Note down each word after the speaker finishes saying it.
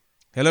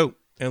Hello,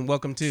 and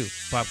welcome to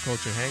Pop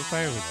Culture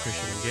Hangfire with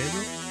Christian and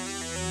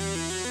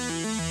Gabriel.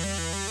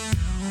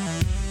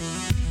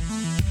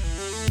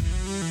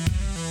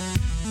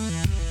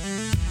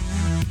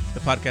 The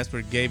podcast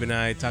where Gabe and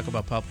I talk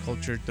about pop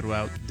culture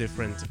throughout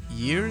different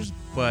years,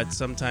 but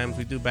sometimes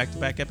we do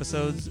back-to-back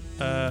episodes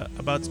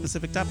about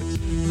specific topics.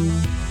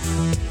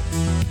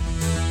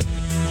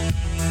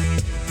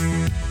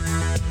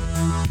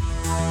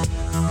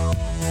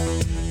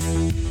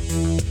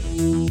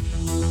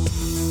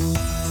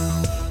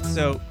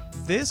 So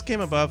this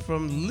came about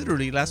from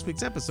literally last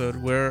week's episode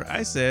where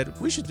I said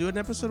we should do an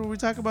episode where we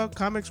talk about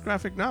comics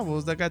graphic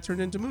novels that got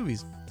turned into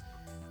movies.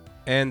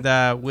 And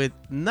with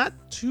not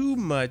too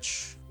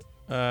much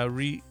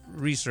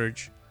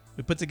research,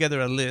 we put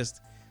together a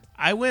list.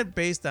 I went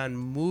based on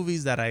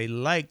movies that I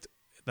liked,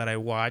 that I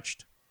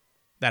watched,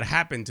 that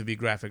happened to be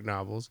graphic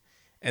novels.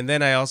 And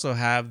then I also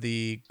have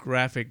the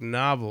graphic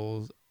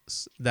novels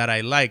that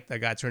I liked that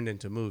got turned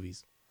into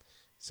movies.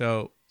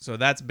 So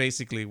that's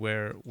basically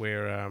where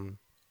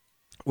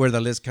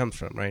the list comes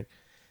from, right?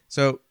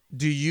 So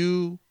do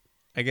you?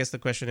 I guess the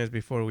question is,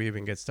 before we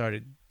even get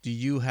started, do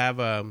you have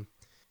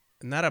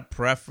not a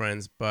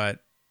preference, but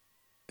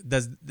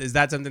is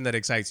that something that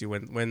excites you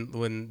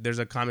when there's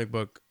a comic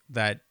book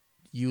that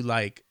you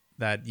like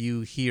that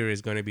you hear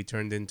is going to be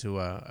turned into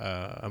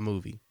a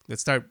movie?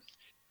 Let's start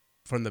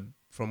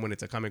from when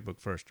it's a comic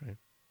book first, right?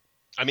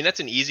 I mean, that's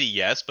an easy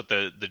yes, but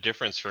the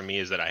difference for me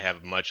is that I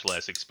have much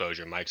less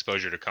exposure. My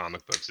exposure to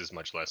comic books is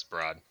much less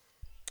broad.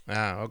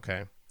 Ah,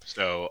 okay.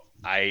 So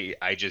I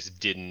just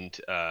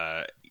didn't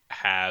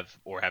have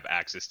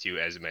access to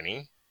as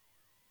many.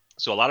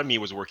 So a lot of me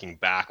was working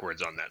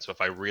backwards on that. So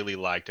if I really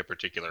liked a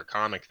particular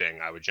comic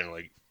thing, I would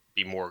generally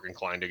be more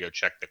inclined to go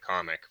check the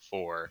comic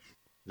for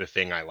the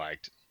thing I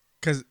liked.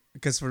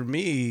 Because for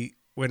me,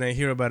 when I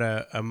hear about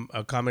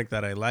a comic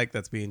that I like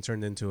that's being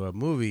turned into a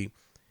movie,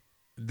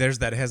 there's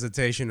that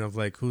hesitation of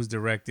like who's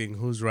directing,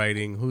 who's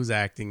writing, who's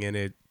acting in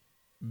it,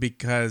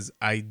 because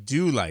I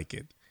do like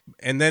it.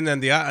 And then on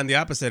the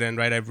opposite end,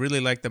 right, I've really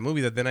liked the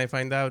movie that then I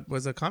find out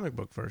was a comic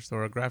book first,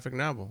 or a graphic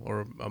novel,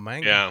 or a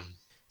manga. Yeah.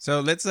 So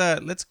let's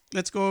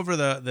go over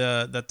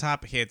the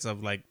top hits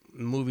of like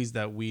movies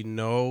that we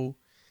know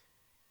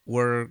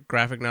were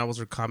graphic novels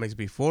or comics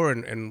before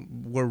and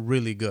were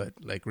really good,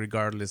 like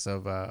regardless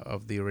of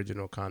the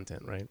original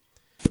content, right?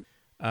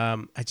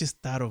 I just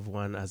thought of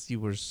one as you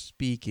were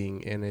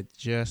speaking, and it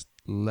just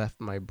left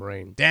my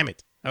brain. Damn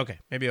it. Okay,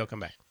 maybe I'll come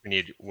back. We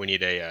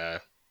need a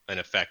an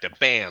effect, a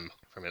bam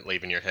from it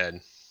leaving your head.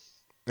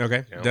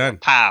 Okay, You know, a done.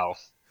 pow.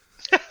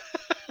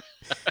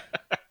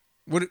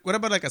 What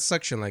about like a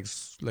suction, like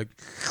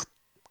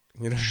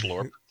you know?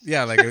 Schlorp.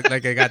 Yeah,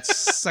 like I got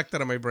sucked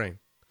out of my brain.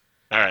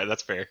 All right,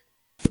 that's fair.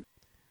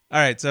 All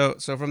right, so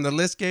from the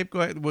list, Gabe,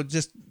 go ahead. We'll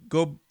just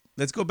go.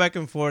 Let's go back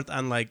and forth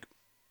on like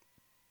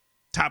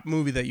top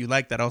movie that you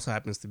like that also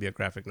happens to be a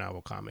graphic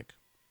novel comic.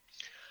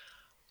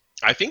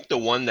 I think the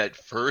one that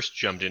first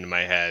jumped into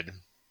my head,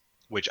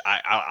 which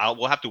I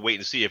will have to wait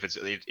and see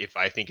if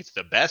I think it's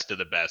the best of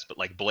the best, but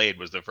like Blade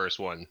was the first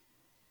one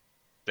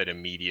that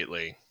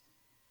immediately.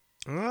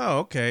 Oh,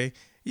 okay.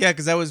 Yeah,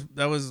 because that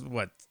was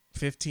what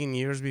 15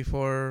 years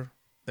before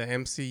the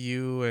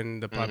MCU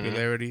and the Hmm.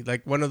 popularity.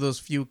 Like one of those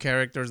few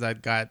characters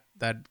that got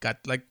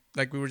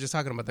like we were just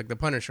talking about, like the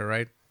Punisher,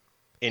 right?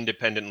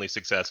 Independently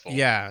successful.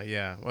 Yeah,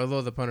 yeah.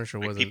 Although the Punisher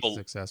Like wasn't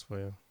successful.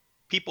 Yeah.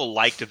 people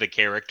liked the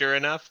character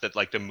enough that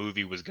like the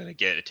movie was going to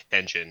get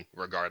attention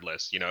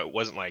regardless. You know, it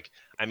wasn't like,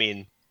 I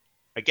mean,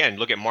 again,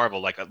 look at Marvel.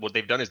 Like what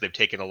they've done is they've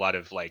taken a lot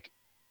of like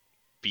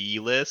B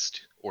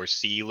list or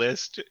C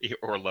list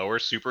or lower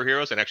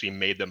superheroes and actually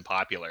made them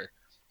popular.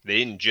 They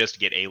didn't just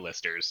get A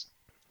listers,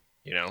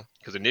 you know,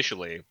 because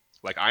initially,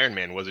 like Iron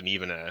Man wasn't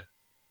even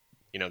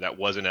that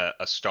wasn't a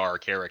star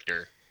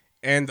character,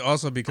 And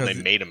also and they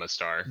made him a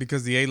star.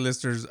 because the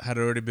A-listers had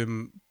already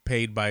been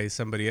paid by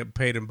somebody,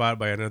 paid and bought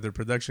by another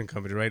production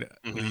company, right?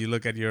 Hmm. You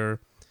look at your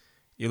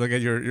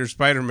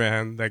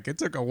Spider-Man, like it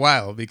took a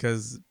while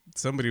because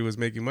somebody was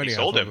making They money off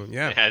sold of him. him.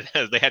 Yeah.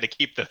 They had to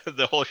keep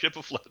the whole ship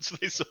afloat, so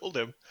they sold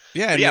him.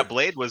 Yeah, But and yeah,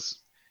 Blade was.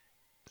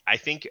 I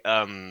think.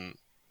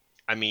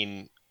 I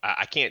mean,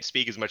 I can't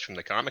speak as much from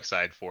the comic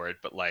side for it,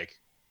 but like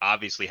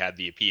obviously had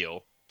the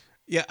appeal.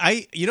 yeah,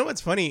 you know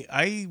what's funny?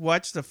 I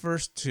watched the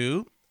first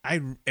two.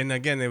 And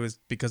again, it was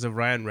because of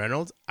Ryan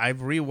Reynolds.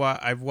 I've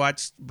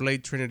watched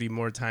Blade Trinity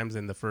more times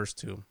than the first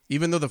two.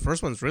 Even though the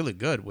first one's really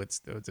good with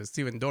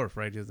Steven Dorff,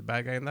 right? He's the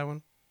bad guy in that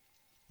one.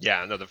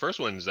 Yeah, no, the first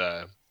one's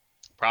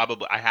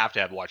probably I have to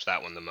have watched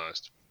that one the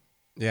most.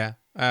 Yeah.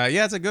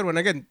 Yeah, it's a good one.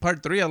 Again,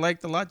 part three I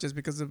liked a lot just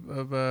because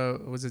of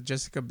was it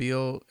Jessica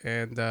Biel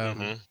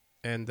Hmm.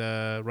 and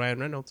Ryan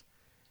Reynolds.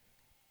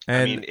 I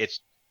And mean,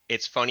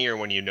 it's funnier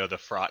when you know the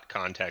fraught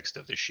context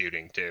of the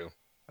shooting too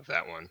of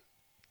that one.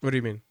 what do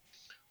you mean?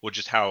 Well,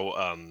 just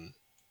how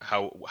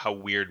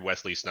weird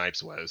Wesley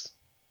Snipes was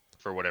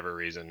for whatever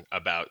reason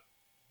about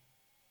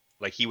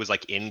like he was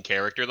like in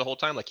character the whole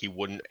time, like he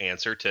wouldn't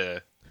answer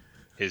to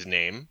his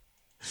name.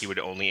 he would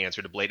only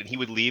answer to Blade, and he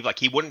would leave like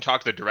he wouldn't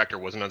talk to the director,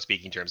 wasn't on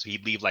speaking terms. So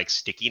he'd leave like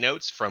sticky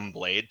notes from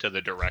Blade to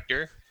the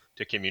director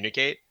to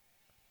communicate.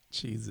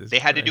 Jesus They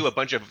had to do a Christ.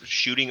 bunch of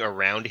shooting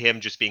around him,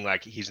 just being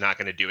like he's not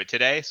going to do it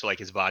today. So like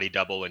his body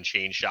double and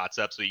change shots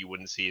up so you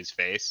wouldn't see his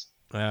face.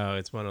 Oh,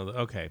 it's one of the.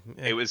 Okay.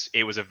 It was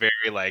a very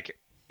like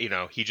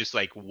he just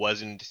like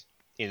wasn't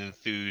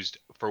enthused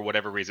for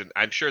whatever reason.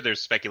 I'm sure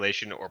there's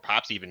speculation or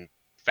perhaps even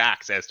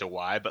facts as to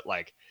why, but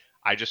like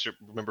I just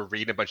remember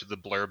reading a bunch of the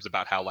blurbs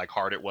about how like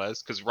hard it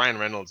was because Ryan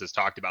Reynolds has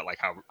talked about like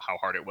how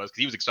hard it was because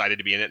he was excited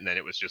to be in it and then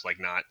it was just like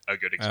not a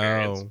good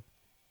experience. Oh.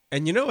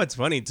 And you know what's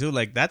funny too?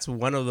 Like that's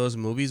one of those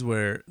movies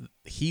where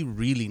he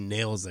really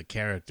nails the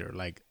character,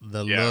 like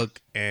the Yeah,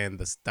 look and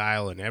the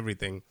style and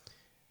everything.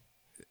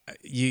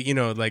 You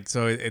know like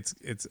so it's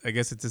I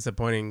guess it's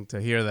disappointing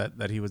to hear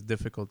that he was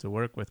difficult to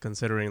work with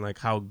considering like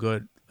how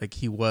good like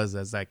he was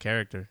as that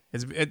character.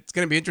 It's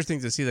gonna be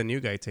interesting to see the new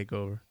guy take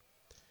over.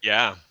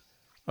 yeah,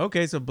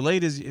 Okay, so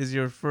Blade is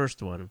your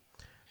first one.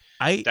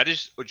 I that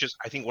is just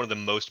I think one of the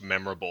most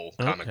memorable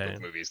comic okay.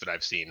 book movies that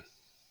I've seen.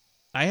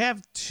 I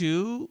have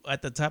two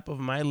at the top of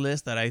my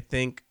list that I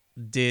think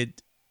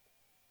did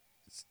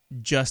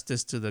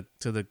justice to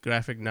the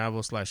graphic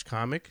novel slash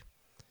comic.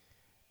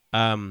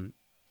 Um,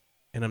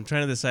 and I'm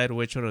trying to decide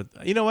which one.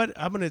 You know what?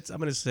 I'm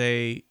gonna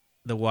say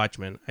the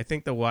Watchmen. I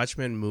think the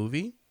Watchmen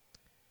movie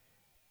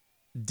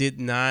did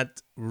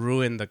not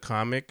ruin the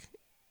comic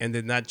and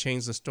did not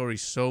change the story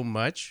so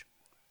much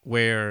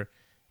where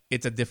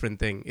it's a different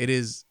thing. It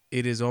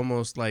is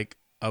almost like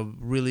a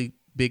really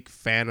big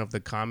fan of the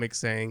comic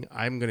saying,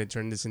 I'm gonna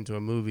turn this into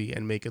a movie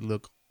and make it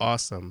look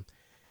awesome.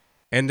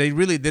 And they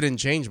really didn't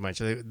change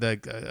much.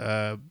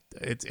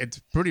 It's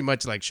pretty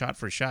much like shot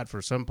for shot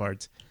for some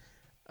parts.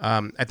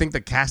 I think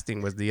the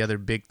casting was the other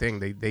big thing.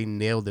 They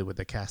nailed it with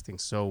the casting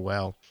so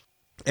well.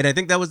 And I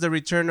think that was the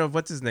return of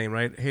what's his name,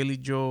 right? Haley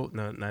Joel.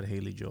 No, not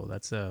Haley Joel.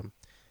 That's a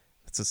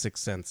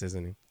Sixth Sense,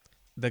 isn't he?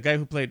 The guy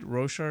who played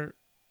Rorschach.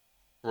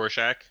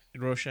 Rorschach.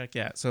 Rorschach,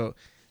 yeah. So,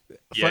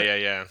 Yeah, fun, yeah,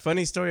 yeah.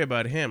 funny story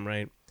about him,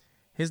 right?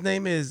 His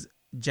name is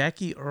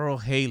Jackie Earl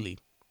Haley.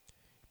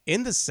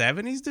 In the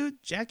 70s,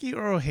 dude, Jackie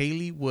Earl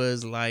Haley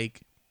was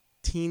like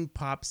teen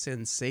pop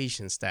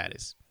sensation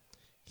status.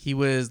 He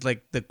was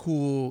like the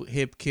cool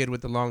hip kid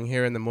with the long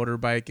hair and the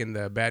motorbike in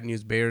the Bad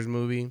News Bears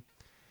movie.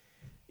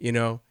 You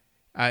know,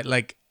 I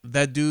like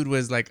that dude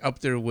was like up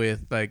there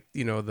with like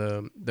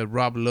the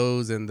Rob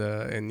Lowe's and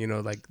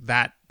like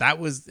that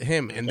was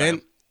him. And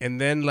Okay.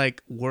 then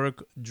like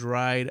work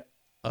dried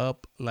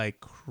up like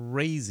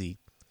crazy.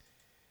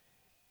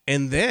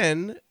 And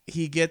then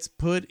he gets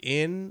put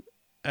in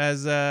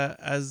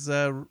I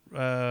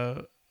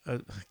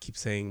keep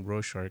saying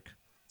Rorschach.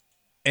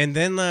 And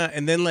then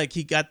like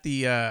he got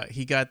the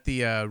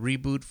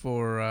reboot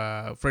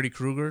for Freddy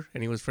Krueger,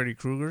 and he was Freddy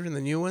Krueger in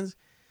the new ones.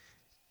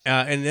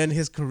 And then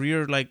his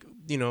career like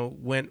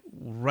went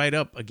right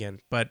up again.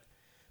 But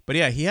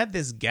yeah, he had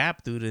this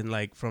gap, dude, in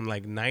like from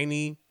like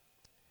 90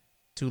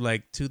 to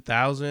like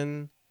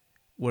 2000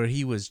 where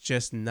he was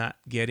just not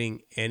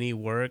getting any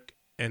work.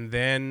 And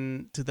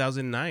then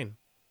 2009,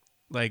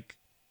 like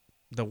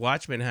the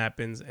Watchmen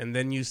happens, and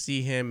then you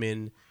see him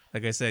in,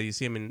 like I said, you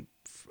see him in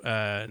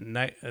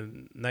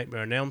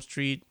Nightmare on Elm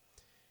Street.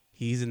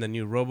 He's in the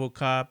new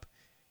RoboCop.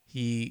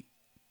 He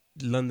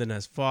London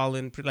Has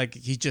Fallen. Like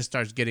he just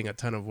starts getting a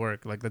ton of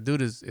work. Like the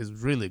dude is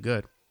really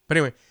good. But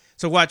anyway,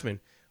 so Watchmen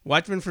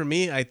for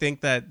me, I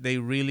think that they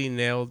really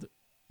nailed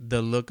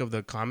the look of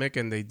the comic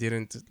and they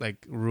didn't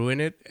like ruin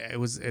it.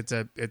 It's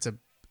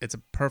a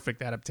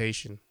perfect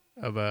adaptation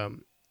of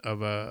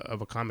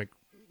a comic.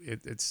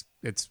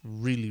 It's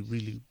really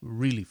really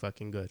really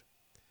fucking good.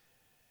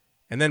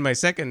 And then my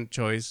second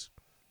choice,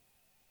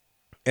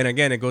 and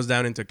again it goes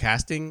down into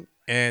casting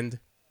and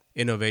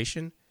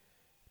innovation.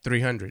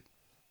 300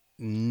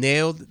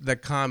 nailed the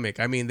comic.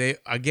 I mean, they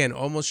again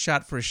almost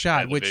shot for Yeah,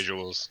 shot, the which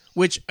visuals.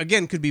 which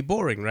again could be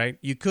boring, right?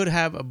 You could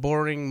have a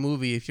boring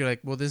movie if you're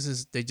like, well, this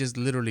is they just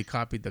literally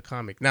copied the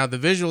comic. Now the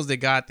visuals they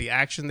got, the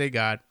action they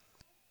got,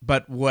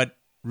 but what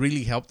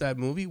really helped that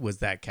movie was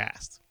that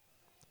cast.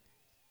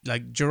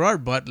 Like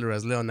Gerard Butler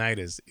as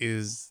Leonidas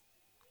is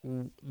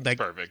It's like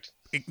perfect.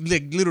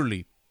 like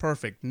literally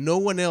perfect. No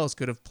one else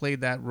could have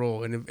played that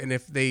role, and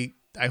if they,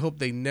 I hope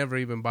they never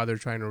even bother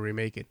trying to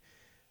remake it.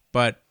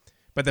 But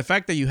but the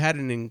fact that you had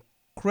an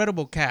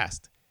incredible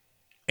cast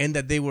and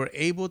that they were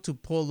able to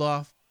pull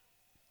off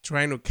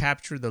trying to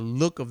capture the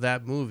look of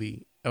that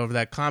movie of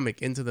that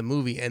comic into the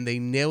movie, and they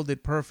nailed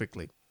it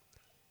perfectly.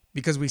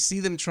 Because we see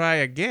them try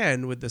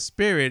again with the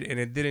Spirit, and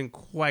it didn't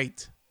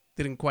quite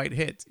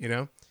hit, you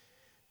know.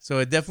 So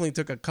it definitely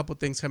took a couple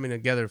things coming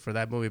together for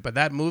that movie. But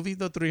that movie,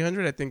 though,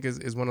 300, I think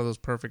is one of those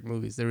perfect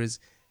movies. There is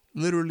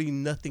literally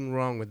nothing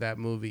wrong with that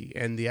movie,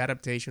 and the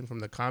adaptation from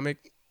the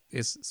comic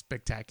is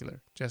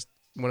spectacular. Just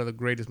one of the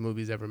greatest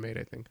movies ever made,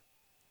 I think.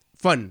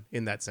 Fun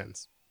in that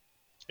sense.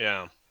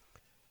 Yeah.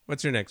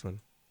 What's your next one?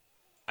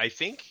 I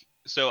think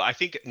so. I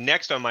think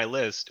next on my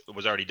list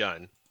was already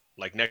done.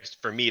 Like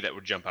next for me, that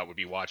would jump out would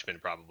be Watchmen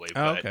probably.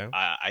 Oh, But okay.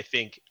 I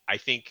think I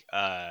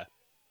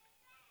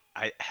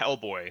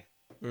Hellboy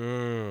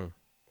Mm.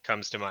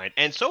 comes to mind.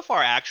 And so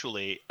far,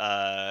 actually,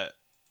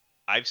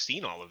 I've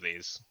seen all of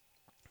these.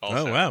 Oh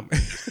Also, wow.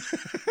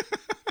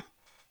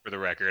 for the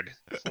record,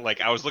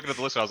 like I was looking at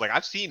the list, and I was like,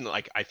 I've seen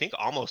like I think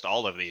almost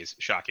all of these.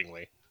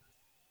 Shockingly,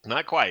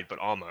 not quite, but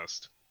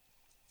almost.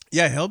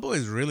 Yeah, Hellboy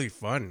is really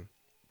fun.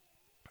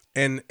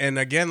 And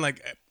again,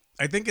 like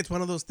I think it's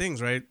one of those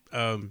things, right?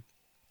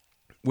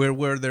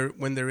 Where there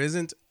when there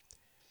isn't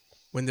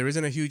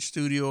a huge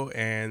studio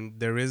and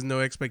there is no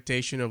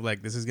expectation of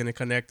like this is going to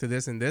connect to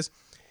this and this,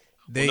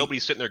 Well, they,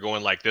 nobody's sitting there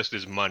going like, "This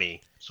is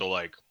money," so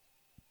like,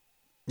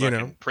 you know,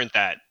 fucking print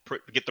that,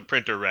 get the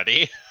printer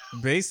ready.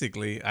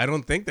 basically, I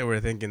don't think they were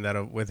thinking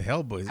that with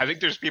Hellboy. I think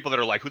there's people that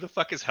are like, "Who the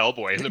fuck is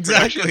Hellboy?" in the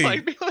production, Exactly.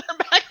 like people that are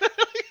back.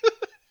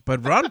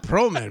 But Ron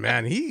Perlman,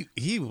 man,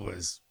 he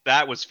was.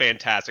 That was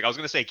fantastic. I was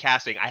gonna say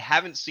casting. I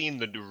haven't seen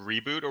the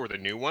reboot or the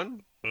new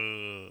one,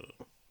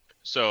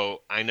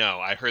 so I know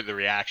I heard the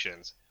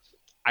reactions.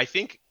 I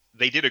think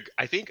they did a.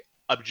 I think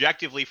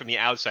objectively from the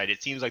outside,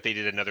 it seems like they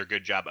did another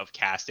good job of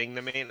casting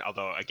the main.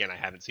 Although again, I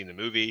haven't seen the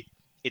movie.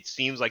 It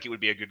seems like it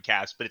would be a good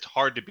cast, but it's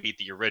hard to beat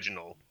the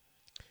original.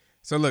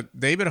 So look,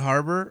 David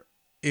Harbour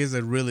is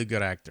a really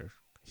good actor.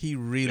 He Yeah,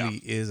 really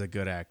is a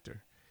good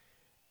actor,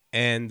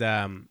 and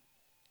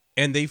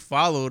they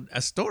followed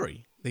a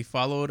story. They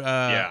followed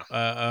yeah.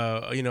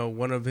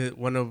 one of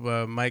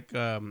Mike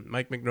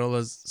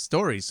Mignola's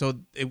stories.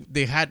 So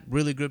they had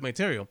really good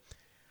material.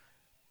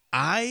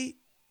 I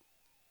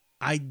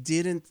I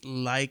didn't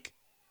like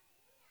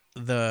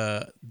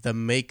the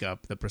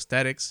makeup, the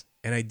prosthetics,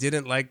 and I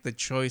didn't like the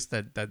choice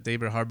that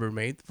David Harbour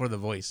made for the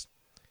voice.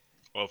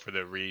 Oh, for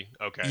the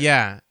okay.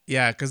 Yeah,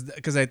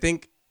 because I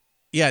think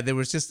there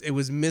was just it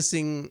was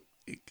missing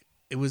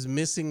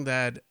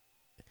that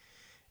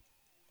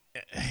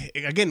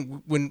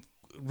again when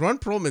Ron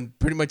Perlman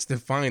pretty much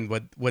defined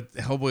what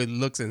Hellboy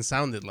looks and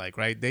sounded like,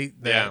 right?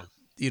 Yeah.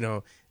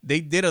 They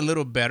did a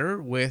little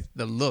better with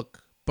the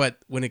look, but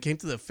when it came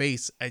to the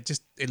face,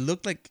 it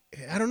looked like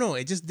I don't know,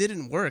 it just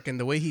didn't work, and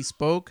the way he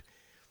spoke,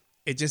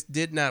 it just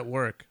did not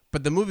work.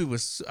 But the movie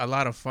was a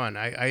lot of fun.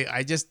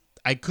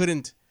 I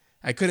couldn't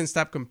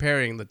stop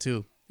comparing the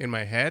two in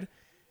my head,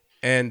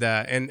 and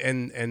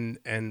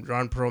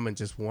Ron Perlman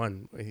just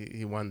won.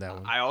 He won that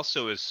one. I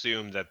also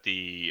assume that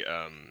the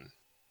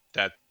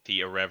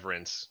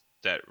irreverence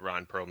that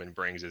Ron Perlman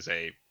brings is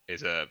a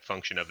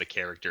function of the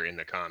character in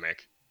the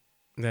comic,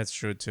 That's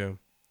true too.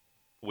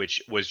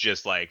 which was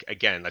just like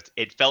again,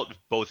 it felt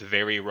both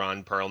very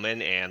Ron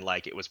Perlman and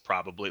like it was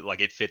probably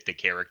like it fit the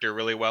character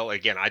really well.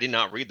 Again, I did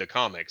not read the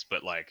comics,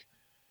 but like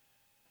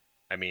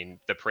I mean,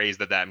 the praise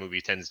that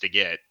movie tends to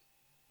get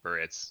for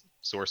its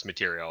source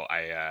material,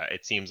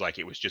 it seems like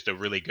it was just a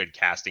really good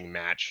casting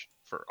match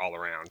for all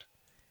around.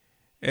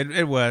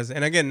 It was,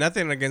 and again,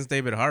 nothing against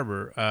David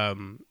Harbour.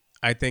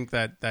 I think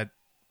that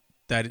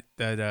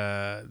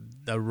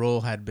the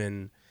role had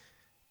been,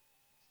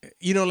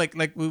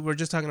 like we were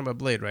just talking about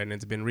Blade, right? And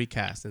it's been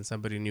recast, and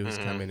somebody new is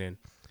Hmm. coming in.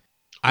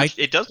 I Which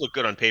it does look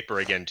good on paper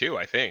again too,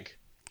 I think.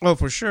 Oh,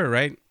 for sure,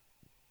 right?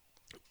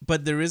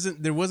 But there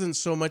wasn't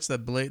so much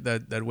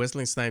that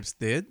Wesley Snipes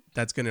did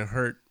that's gonna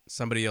hurt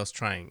somebody else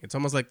trying. It's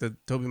almost like the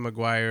Tobey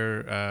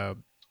Maguire,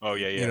 Oh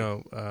yeah,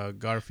 yeah.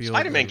 Garfield,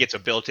 Spider-Man and gets a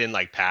built-in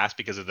like pass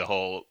because of the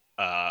whole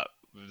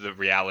the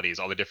realities,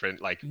 all the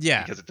different like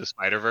yeah. because of the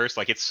Spider-Verse.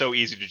 Like it's so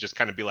easy to just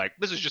kind of be like,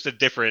 this is just a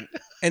different.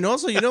 And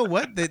also, you know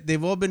what?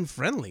 They've all been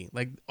friendly.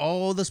 Like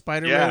all the Yeah.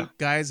 Spider-Man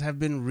guys have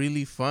been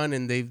really fun,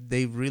 and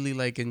they've really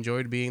like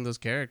enjoyed being those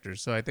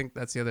characters. So I think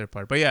that's the other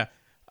part. But yeah,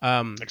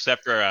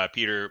 Except for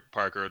Peter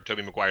Parker,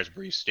 Tobey Maguire's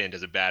brief stint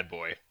as a bad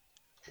boy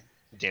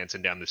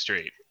dancing down the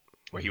street,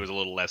 where he was a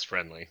little less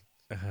friendly.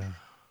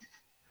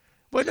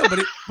 but no,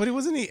 but he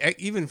wasn't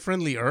even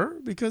friendlier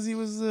because he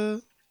was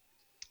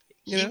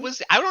you He know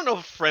was. I don't know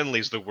if friendly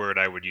is the word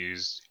I would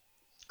use.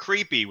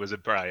 Creepy was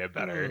probably a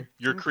better.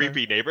 Your okay.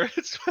 creepy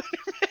neighborhood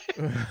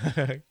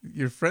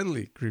You're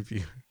friendly,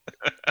 creepy.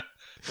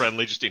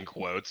 friendly, just in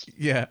quotes.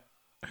 Yeah.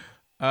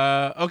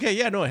 Okay,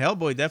 yeah, no,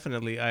 Hellboy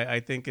definitely. I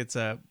think it's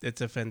a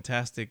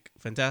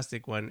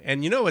fantastic one.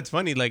 And you know what's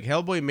funny? Like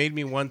Hellboy made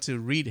me want to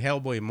read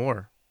Hellboy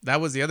more.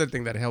 That was the other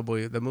thing that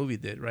Hellboy the movie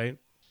did, right?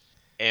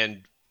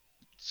 And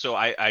so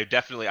I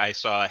definitely I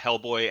saw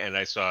Hellboy and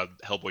I saw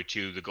Hellboy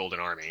 2: The Golden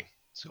Army.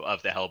 So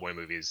of the Hellboy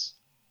movies,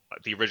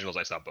 the originals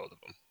I saw both of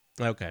them.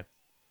 Okay.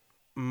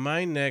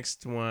 My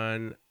next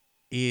one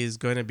is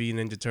going to be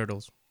Ninja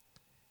Turtles.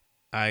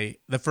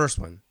 The first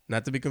one,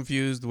 not to be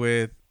confused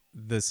with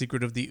The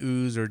Secret of the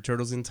Ooze or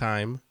Turtles in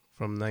Time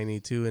from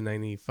 92 and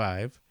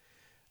 95.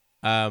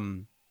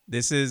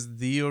 This is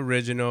the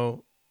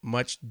original,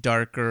 much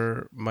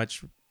darker,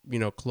 much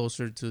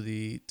closer to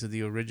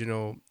the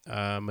original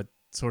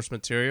source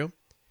material.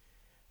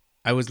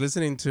 I was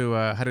listening to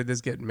How Did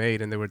This Get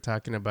Made, and they were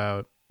talking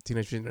about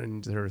Teenage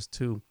Mutant Ninja Turtles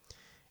 2,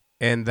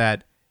 and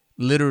that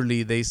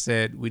literally they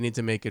said we need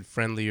to make it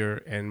friendlier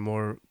and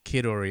more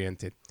kid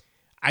oriented.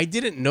 I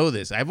didn't know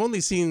this. I've only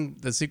seen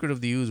The Secret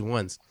of the Ooze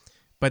once,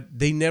 but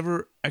they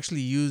never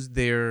actually used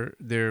their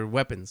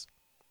weapons.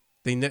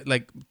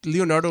 Like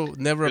Leonardo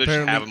never They just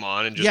have apparently. them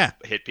on and just Yeah,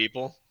 hit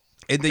people.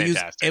 and they use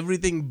Fantastic.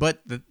 everything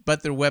but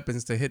their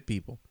weapons to hit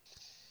people,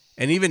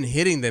 and even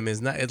hitting them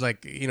is not. It's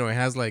like it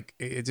has like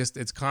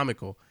it's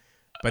comical,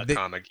 A but they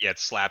comic, yeah,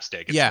 it's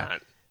slapstick. It's yeah.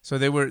 not. So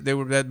they were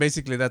that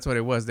basically that's what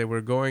it was. They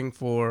were going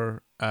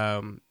for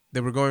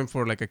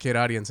like a kid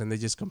audience, and they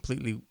just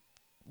completely.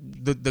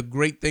 The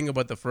great thing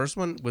about the first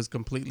one was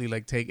completely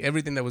like take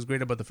everything that was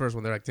great about the first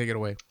one. They're like take it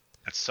away.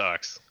 That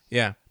sucks.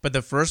 Yeah, but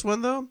the first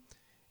one though,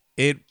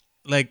 it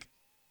like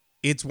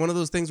it's one of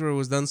those things where it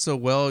was done so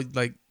well.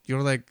 Like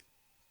you're like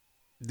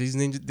these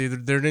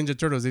they're Ninja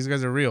Turtles. These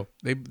guys are real.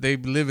 They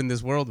live in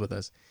this world with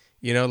us.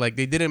 Like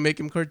they didn't make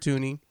him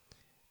cartoony.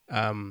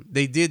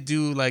 They did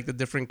do like the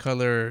different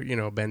color,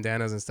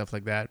 bandanas and stuff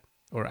like that.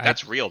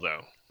 That's real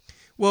though.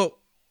 Well,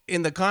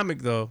 in the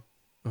comic though.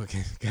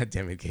 Okay, God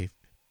damn it, Gabe.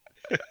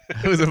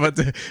 I was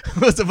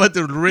about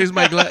to raise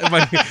my glass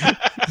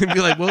and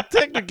be like, well,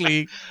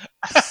 technically,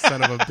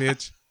 son of a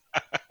bitch.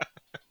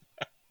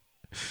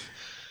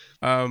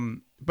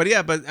 But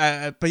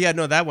yeah,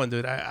 no, that one,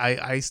 dude.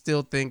 I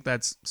still think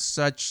that's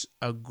such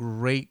a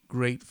great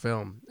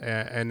film,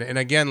 and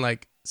again,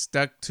 like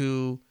stuck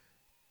to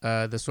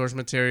the source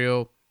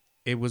material.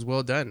 It was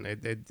well done.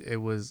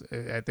 It was.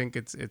 I think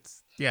it's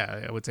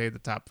yeah. I would say the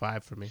top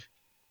 5 for me.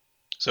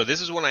 So this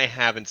is one I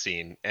haven't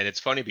seen, and it's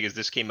funny because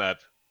this came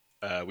up.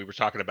 We were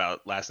talking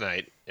about last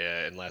night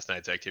in last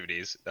night's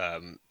activities.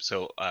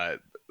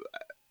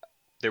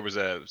 There was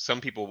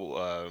some people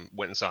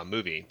went and saw a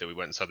movie that we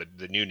went and saw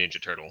the new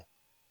Ninja Turtle,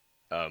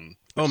 Oh,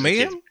 which is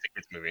Mayhem. a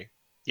kids movie.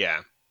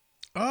 Yeah,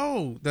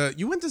 Oh, the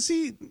you went to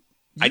see.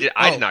 I You did.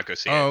 I did not go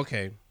see Oh, it.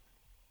 okay.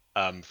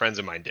 Friends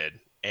of mine did,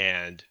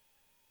 and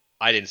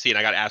I didn't see it.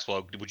 I got asked,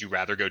 well, would you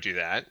rather go do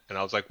that? And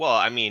I was like, well,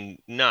 I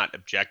mean, not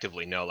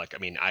objectively, no. Like, I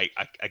mean, I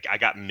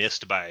got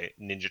missed by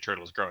Ninja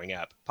Turtles growing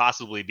up,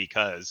 possibly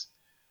because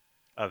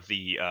of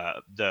the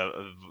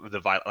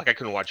violence. Like, I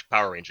couldn't watch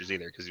Power Rangers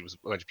either because it was a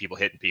bunch of people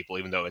hitting people,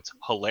 even though it's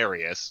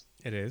hilarious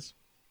It is.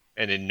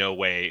 and in no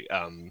way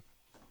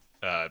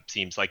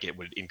seems like it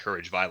would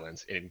encourage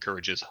violence. It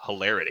encourages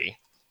hilarity.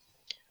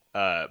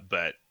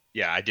 But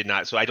yeah, I did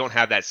not. So I don't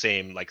have that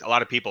same like a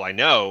lot of people I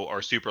know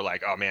are super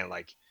like, oh man,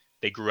 like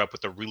they grew up with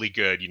the really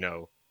good,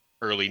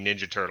 early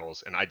Ninja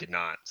Turtles, and I did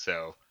not.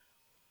 So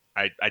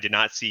I did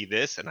not see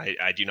this, and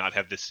I do not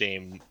have the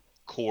same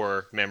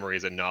core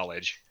memories and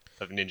knowledge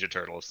of Ninja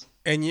Turtles.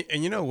 And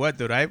you know what,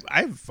 dude?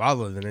 I've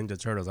followed the Ninja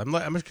Turtles. I'm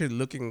actually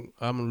looking.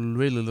 I'm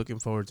really looking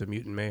forward to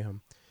Mutant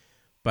Mayhem.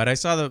 But I Got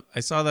saw them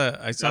in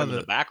the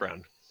the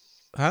background.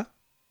 huh?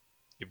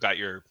 You've got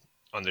your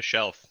on the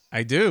shelf.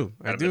 I do.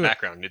 Got I them in the do.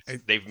 background.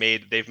 It's they've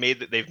made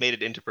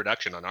it into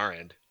production on our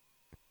end.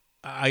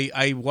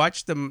 I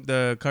watched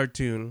the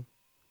cartoon,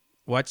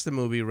 watched the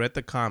movie, read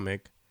the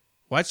comic,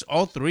 watched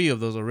all 3 of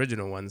those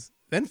original ones,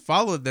 then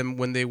followed them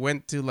when they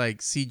went to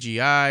like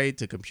CGI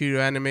to computer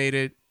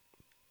animated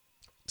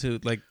to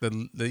like the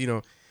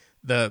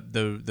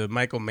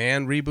Michael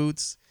Mann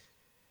reboots.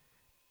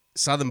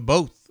 Saw them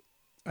both.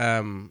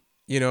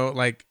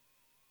 Like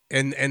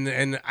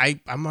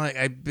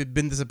I've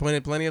been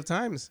disappointed plenty of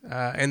times.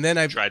 And then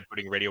I've Tried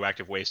putting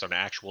radioactive waste on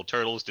actual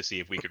turtles to see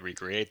if we could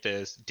recreate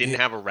this. Didn't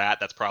yeah, have a rat.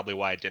 That's probably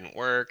why it didn't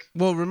work.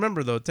 well,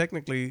 remember though,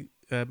 technically,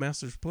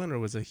 Master Splinter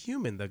was a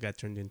human that got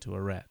turned into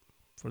a rat.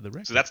 For the So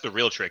record. that's the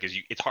real trick.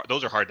 It's hard.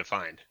 Those are hard to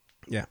find.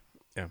 Yeah,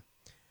 yeah.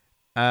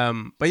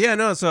 But yeah,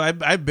 no. So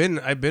I've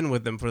been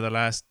with them for the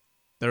last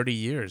 30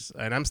 years,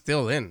 and I'm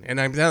still in. And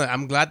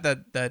I'm glad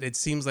that it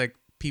seems like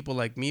people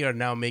like me are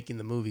now making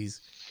the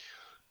movies.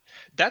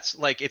 That's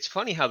like it's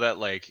funny how that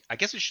like I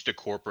guess it's just a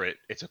corporate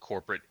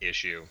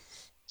issue.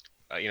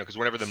 Because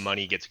whenever the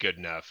money gets good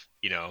enough,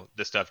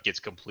 the stuff gets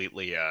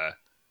completely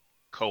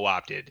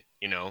co-opted,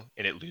 and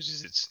it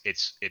loses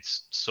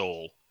its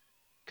soul.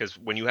 Because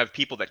when you have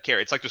people that care,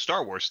 it's like the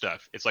Star Wars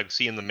stuff. It's like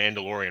seeing the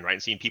Mandalorian, right?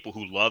 And seeing people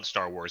who love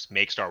Star Wars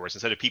make Star Wars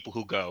instead of people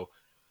who go,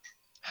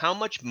 "How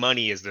much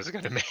money is this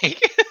going to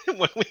make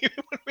when we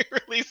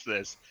release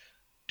this?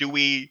 Do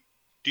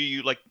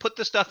you like put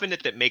the stuff in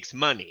it that makes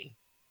money?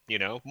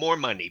 More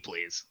money,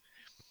 please."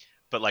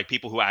 But like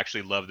people who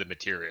actually love the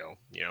material,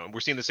 and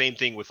we're seeing the same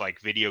thing with like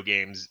video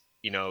games.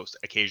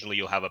 Occasionally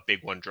you'll have a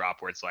big one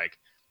drop where it's like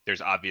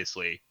there's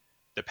obviously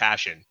the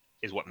passion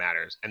is what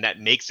matters, and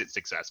that makes it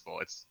successful.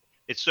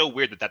 It's so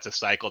weird that that's a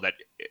cycle that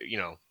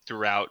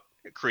throughout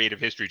creative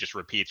history just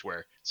repeats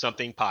where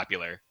something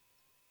popular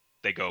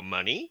they go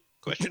money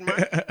question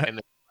mark and then,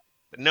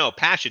 no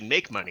passion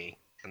make money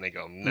and they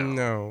go no.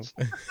 No.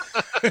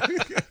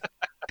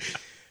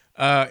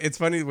 It's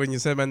funny when you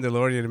said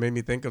Mandalorian, it made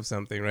me think of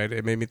something, right?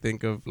 It made me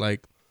think of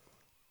like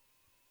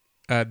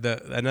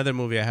the another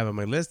movie I have on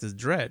my list is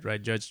Dredd,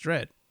 right? Judge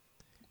Dredd.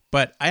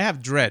 But I have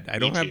Dredd. I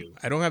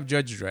don't have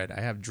Judge Dredd.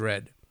 I have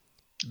Dredd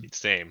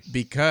Same.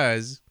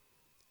 because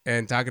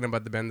and talking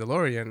about the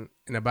Mandalorian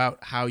and about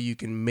how you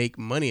can make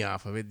money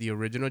off of it. The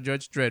original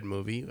Judge Dredd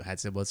movie had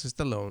Sylvester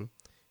Stallone.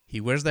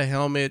 He wears the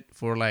helmet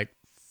for like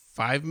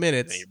 5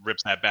 minutes. And he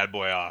rips that bad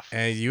boy off.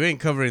 And you ain't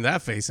covering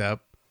that face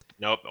up.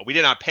 Nope. We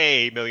did not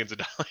pay millions of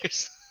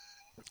dollars.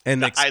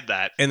 and hide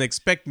that. and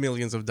expect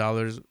millions of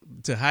dollars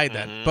to hide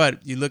that.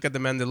 But you look at the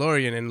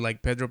Mandalorian, and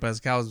like Pedro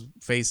Pascal's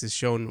face is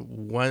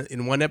shown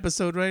in one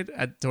episode, right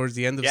towards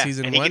the end of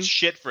season and 1. he gets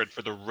shit for it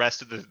for the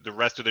rest of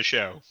the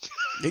show.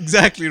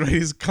 Exactly right.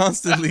 He's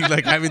constantly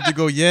like having to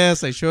go.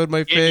 Yes, I showed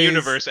my face. In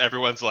universe,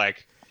 everyone's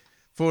like,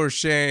 for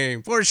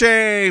shame, for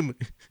shame,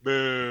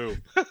 boo.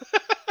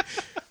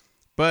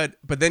 But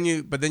then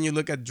you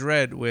look at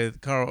Dredd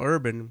with Carl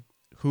Urban,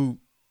 who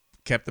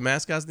kept the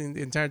mask on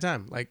the entire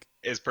time. Like,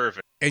 is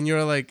perfect. And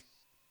you're like,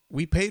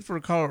 we paid for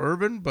Carl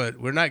Urban, but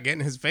we're not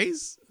getting his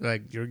face.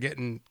 Like, you're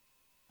getting.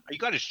 You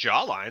got his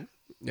jawline.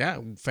 Yeah,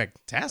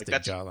 fantastic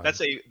jawline.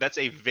 That's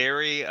a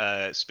very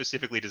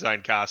specifically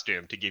designed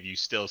costume to give you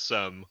still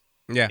some.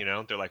 Yeah.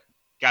 They're like,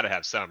 gotta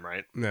have some,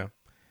 right? Yeah.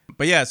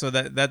 But yeah, so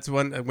that's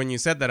one. When you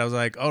said that, I was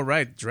like, oh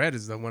right, Dredd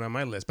is the one on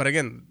my list. But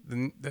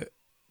again,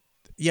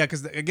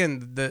 because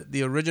again,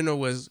 the original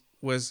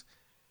was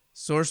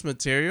source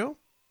material,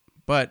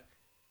 but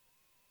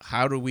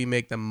how do we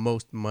make the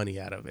most money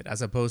out of it,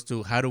 as opposed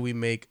to how do we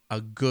make a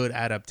good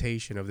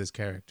adaptation of this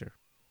character?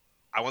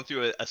 I went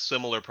through a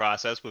similar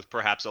process with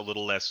perhaps a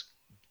little less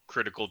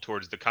critical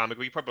towards the comic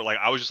book part, but like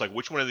I was just like,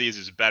 which one of these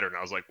is better? And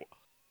I was like,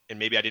 and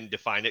maybe I didn't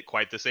define it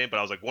quite the same, but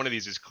I was like, one of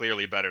these is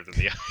clearly better than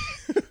the other.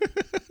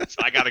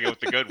 So I got to go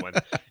with the good one,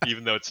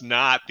 even though it's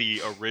not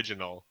the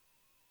original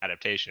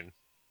adaptation.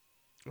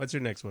 What's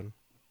your next one?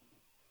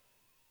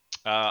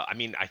 I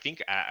mean, I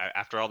think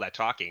after all that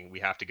talking, we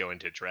have to go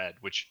into Dredd,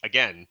 which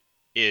again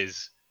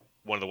is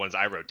one of the ones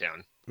I wrote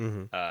down.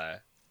 Mm-hmm.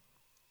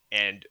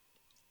 And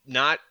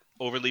not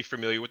overly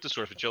familiar with the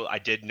source material. I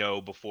did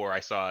know before I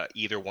saw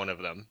either one of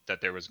them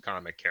that there was a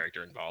comic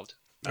character involved.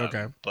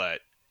 Okay. But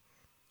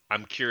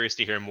I'm curious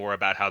to hear more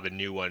about how the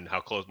new one,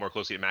 more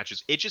closely it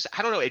matches. It just,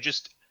 I don't know. It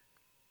just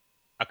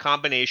a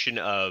combination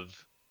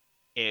of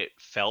it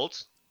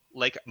felt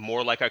like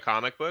more like a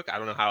comic book. I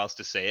don't know how else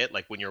to say it.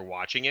 Like when you're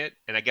watching it,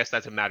 and I guess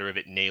that's a matter of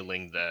it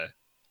nailing the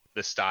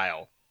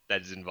style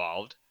that is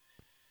involved,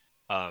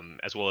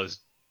 as well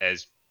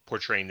as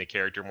portraying the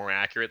character more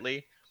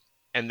accurately.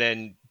 And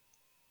then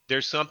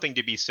there's something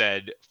to be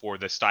said for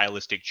the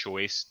stylistic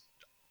choice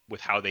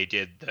with how they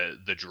did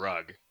the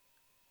drug.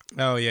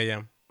 Oh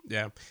yeah.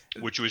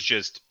 Which was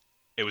just,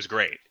 it was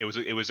great. It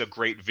was a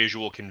great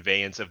visual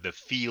conveyance of the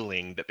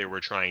feeling that they were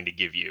trying to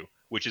give you,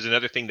 which is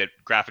another thing that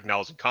graphic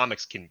novels and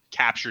comics can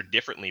capture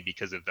differently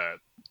because of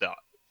the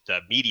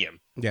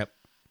medium. Yep,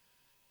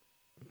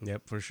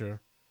 for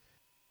sure.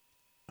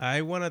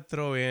 I want to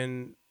throw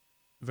in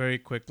very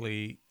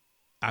quickly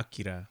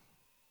Akira.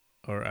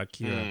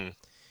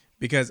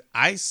 Because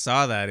I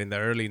saw that in the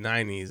early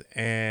 90s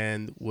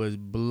and was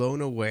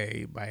blown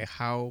away by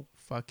how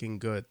fucking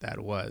good that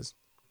was.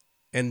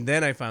 And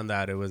then I found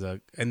out it was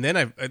in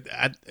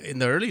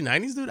the early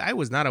 90s, dude, I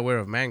was not aware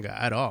of manga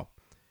at all.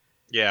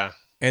 Yeah.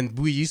 And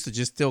we used to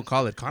just still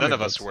call it comic None of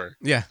books. us were.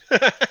 Yeah.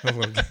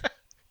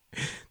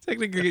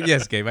 Technically,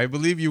 yes, Gabe. I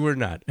believe you were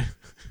not.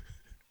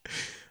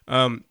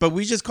 But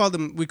we called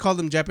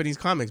them Japanese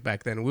comics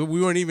back then. We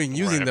weren't even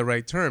using the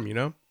right term,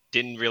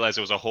 Didn't realize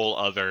it was a whole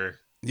other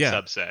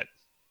subset.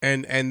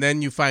 And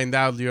then you find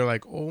out, you're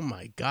like, oh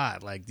my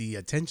God, like the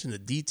attention to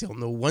detail.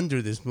 No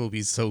wonder this movie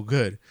is so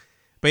good.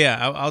 But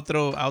yeah, I'll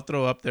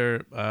throw up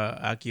there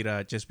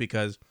Akira just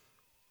because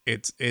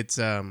it's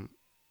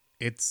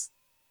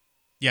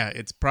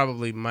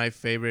probably my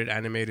favorite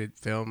animated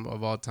film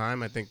of all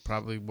time. I think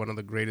probably one of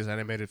the greatest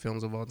animated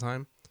films of all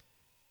time.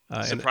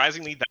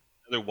 Surprisingly, that's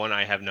another one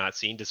I have not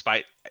seen,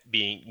 despite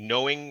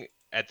knowing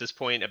at this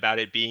point about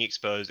it being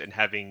exposed and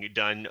having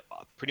done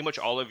pretty much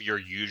all of your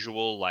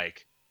usual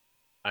like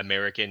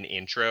American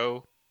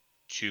intro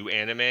to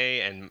anime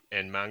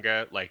and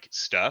manga like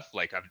stuff.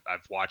 Like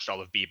I've watched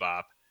all of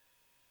Bebop,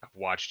 I've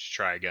watched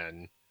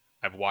Trigun,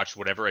 I've watched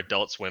whatever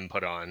Adult Swim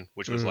put on,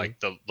 which was like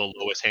the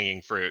lowest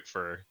hanging fruit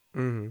for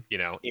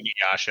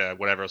Inuyasha,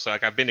 whatever. So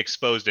like I've been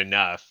exposed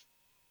enough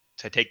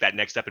to take that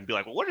next step and be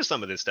like, well, what is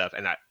some of this stuff?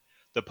 And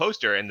the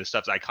poster and the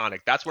stuff's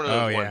iconic. That's one of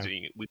those ones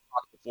we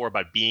talked before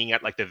about being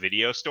at like the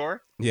video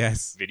store.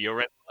 Yes. Video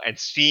rental and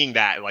seeing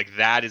that, like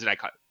that is an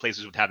icon.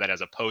 Places would have that as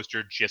a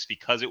poster just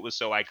because it was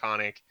so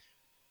iconic.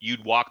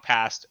 You'd walk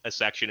past a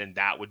section and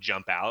that would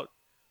jump out.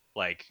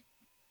 Like,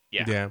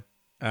 yeah.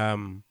 Yeah.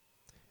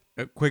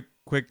 A quick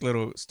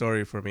little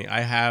story for me.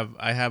 I have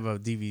a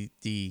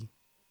DVD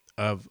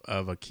of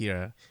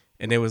Akira,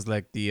 and it was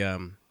like I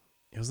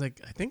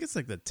think it's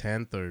like the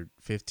 10th or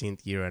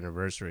 15th year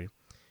anniversary.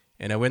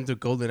 And I went to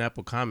Golden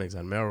Apple Comics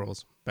on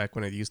Melrose back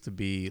when it used to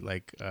be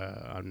like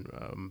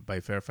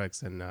by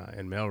Fairfax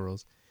and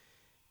Melrose.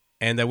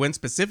 And I went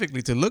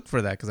specifically to look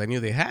for that because I knew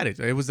they had it.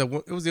 It was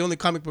the only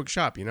comic book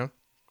shop,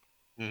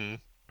 Mm-hmm.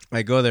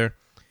 I go there,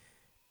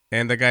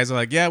 and the guys are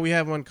like, "Yeah, we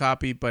have one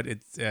copy, but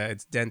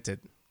it's dented."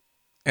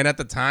 And at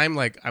the time,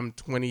 like I'm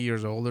 20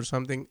 years old or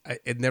something,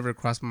 it never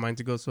crossed my mind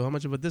to go, so how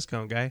much of a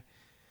discount, guy?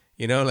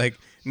 Like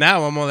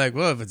now I'm all like,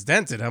 well, if it's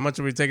dented, how much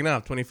are we taking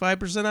off?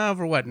 25% off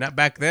or what? Not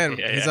back then.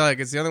 He's like,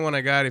 it's the only one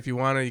I got. If you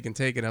want it, you can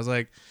take it. I was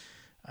like,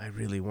 I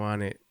really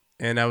want it.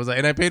 And I was like,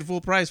 and I paid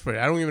full price for it.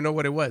 I don't even know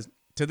what it was.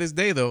 To this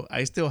day, though,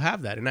 I still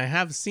have that, and I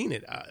have seen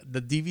it,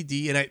 the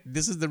DVD, and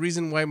this is the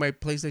reason why my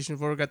PlayStation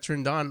 4 got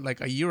turned on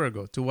like a year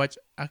ago to watch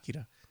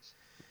Akira.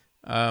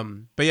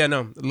 But yeah,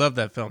 no, love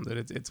that film,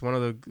 dude. It's one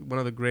of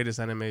the greatest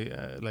anime,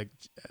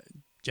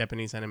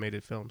 Japanese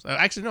animated films.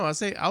 Actually, no,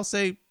 I'll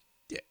say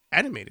yeah,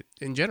 animated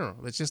in general.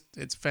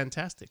 It's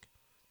fantastic.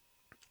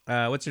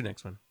 What's your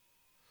next one?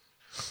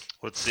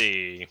 Let's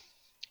see.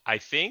 I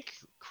think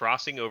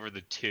crossing over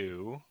the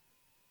two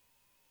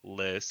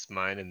lists,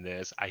 mine and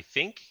this, I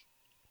think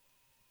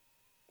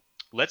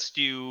let's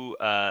do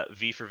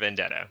V for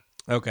Vendetta.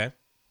 Okay.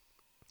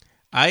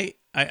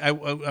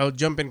 I'll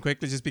jump in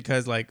quickly just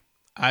because like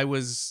I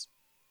watched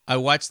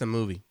the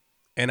movie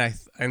and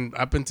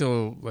up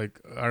until like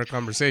our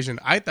conversation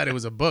I thought it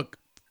was a book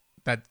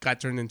that got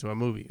turned into a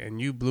movie,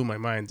 and you blew my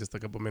mind just a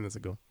couple minutes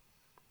ago.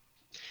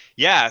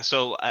 Yeah,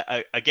 so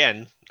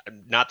again,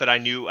 not that I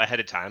knew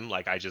ahead of time.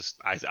 Like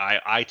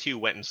I too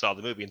went and saw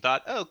the movie and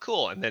thought, oh,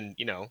 cool, and then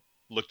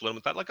looked a little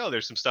and thought like, oh,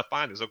 there's some stuff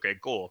behind this. Okay,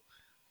 cool.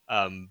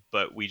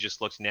 But we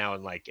just looked now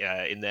and like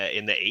in the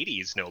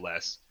 80s, no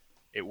less.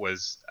 It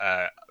was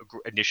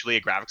initially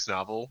a graphics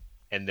novel,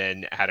 and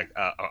then had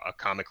a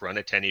comic run,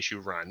 a 10-issue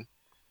run,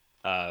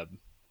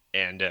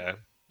 and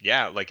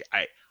yeah, like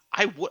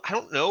I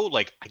don't know,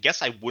 like I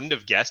guess I wouldn't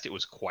have guessed it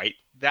was quite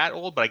that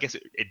old, but I guess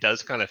it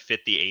does kind of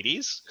fit the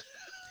 80s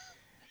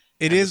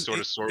It and the is sort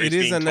of stories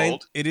being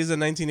told. it is a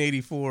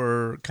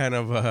 1984 kind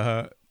of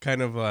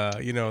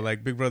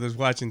like Big Brother's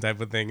watching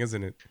type of thing,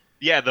 isn't it?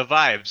 Yeah, the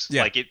vibes,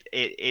 Yeah. like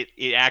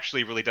it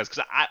actually really does,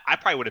 because I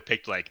probably would have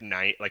picked like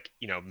like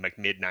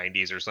mid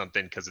 90s or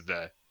something because of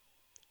the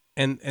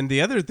And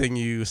the other thing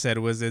you said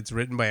was it's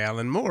written by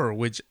Alan Moore,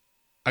 which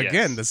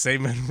again, yes. the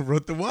same man who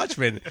wrote The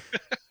Watchmen.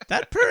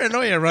 That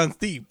paranoia runs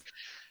deep.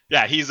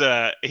 Yeah, he's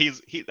that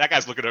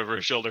guy's looking over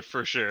his shoulder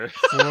for sure.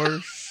 For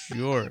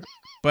sure.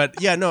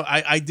 But yeah, no,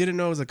 I didn't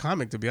know it was a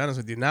comic, to be honest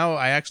with you. Now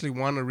I actually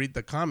want to read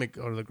the comic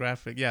or the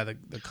graphic. Yeah,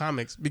 the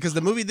comics, because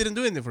the movie didn't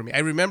do anything for me. I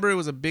remember it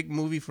was a big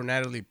movie for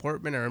Natalie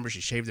Portman. I remember she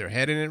shaved her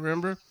head in it,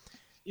 remember?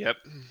 Yep.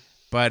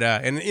 But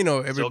and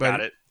Still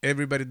got it.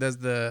 everybody does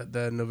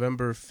the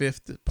November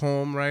 5th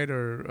poem, right?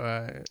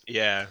 Or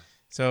Yeah.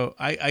 so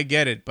I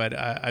get it, but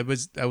I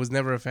was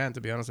never a fan,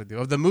 to be honest with you,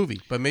 of the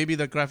movie. But maybe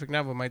the graphic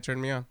novel might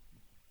turn me on.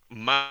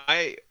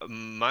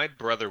 My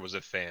brother was a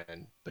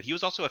fan, but he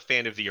was also a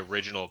fan of the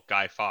original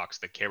Guy Fawkes,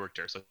 the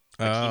character. So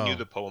like, he knew Oh.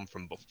 the poem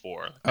from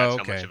before. Oh, That's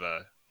how much okay.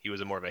 of he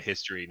was more of a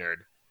history nerd.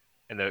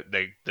 And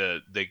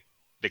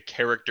the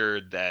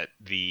character that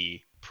the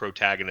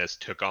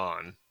protagonist took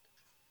on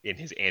in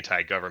his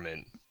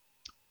anti-government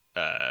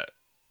uh,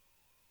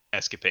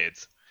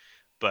 escapades.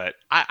 But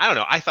I don't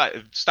know. I thought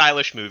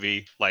stylish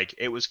movie, like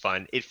it was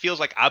fun. It feels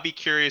like I'll be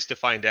curious to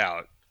find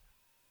out.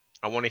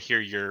 I want to hear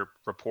your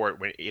report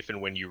if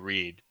and when you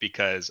read,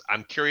 because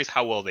I'm curious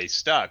how well they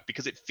stuck,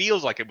 because it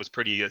feels like it was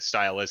pretty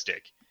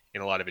stylistic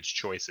in a lot of its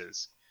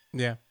choices.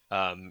 Yeah.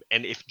 And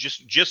if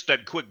just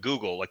that quick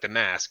Google, like the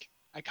mask,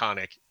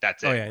 iconic,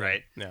 that's Oh it, yeah,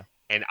 right? yeah.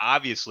 And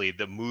obviously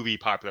the movie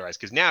popularized,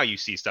 because now you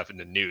see stuff in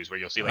the news where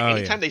you'll see like Oh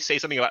anytime yeah. they say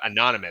something about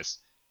anonymous,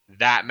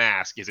 that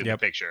mask is in the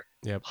Yep. picture.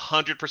 Yep.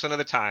 100% of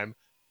the time,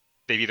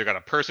 they've either got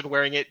a person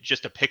wearing it,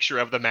 just a picture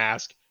of the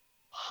mask.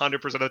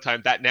 100% of the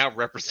time, that now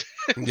represents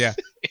Yeah.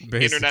 internet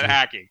Basically.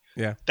 hacking.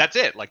 Yeah. That's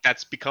it. Like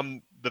that's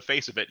become the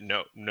face of it.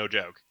 No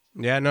joke.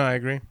 Yeah, no, I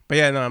agree. But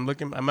yeah, no,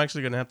 I'm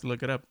actually gonna have to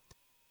look it up.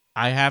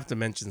 I have to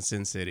mention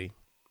Sin City.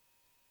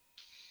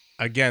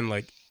 Again,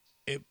 like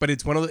but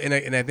it's one of the,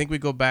 and I think we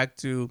go back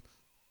to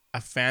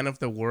a fan of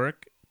the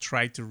work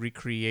tried to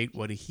recreate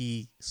what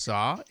he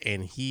saw,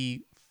 and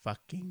he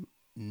fucking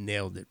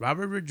nailed it.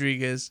 Robert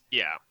Rodriguez,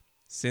 Yeah.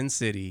 Sin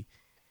City.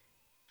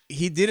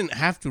 He didn't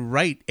have to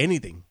write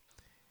anything.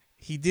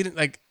 He didn't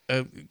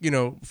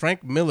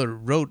Frank Miller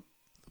wrote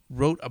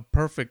a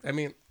perfect. I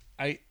mean,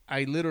 I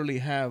literally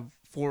have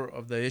 4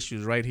 of the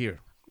issues right here.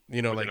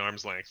 Within Like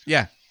arm's length.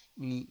 yeah,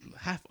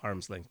 half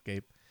arm's length,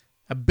 Gabe.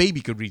 A baby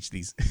could reach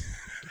these.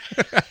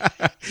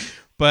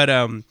 but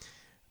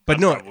That's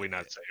no, probably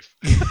not safe.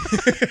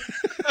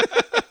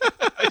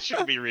 I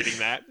shouldn't be reading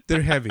that.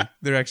 they're heavy.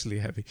 They're actually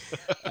heavy.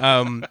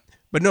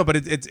 But no, but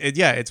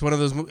it's one of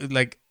those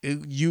like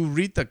you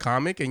read the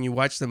comic and you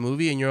watch the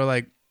movie and you're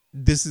like,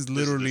 this is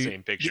literally This is the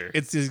same picture.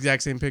 It's the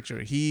exact same picture.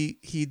 He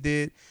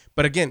did,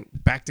 but again,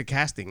 back to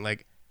casting.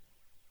 Like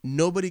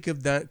nobody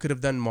could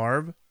have done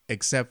Marv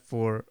except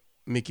for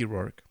Mickey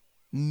Rourke.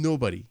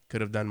 Nobody could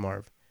have done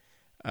Marv.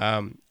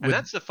 And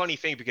that's the funny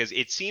thing, because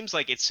it sounds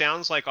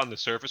like on the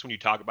surface when you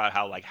talk about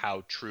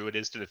how true it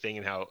is to the thing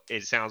and how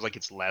it sounds like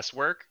it's less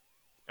work.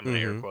 I'm gonna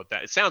air quote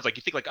that. It sounds like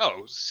you think like,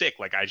 oh, sick,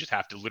 like I just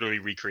have to literally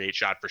recreate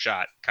shot for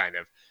shot, kind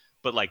of.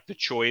 But like the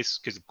choice,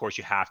 because of course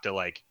you have to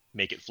like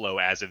make it flow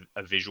as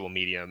a visual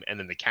medium, and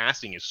then the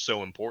casting is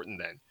so important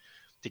then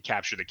to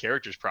capture the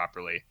characters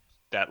properly,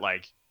 that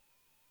like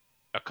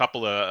a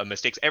couple of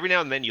mistakes every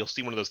now and then you'll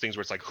see one of those things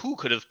where it's like, who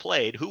could have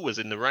played, who was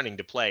in the running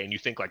to play, and you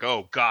think like,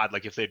 oh god,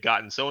 like if they'd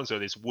gotten so and so,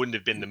 this wouldn't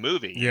have been the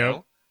movie, you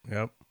know?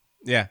 Yep.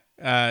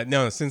 Yeah.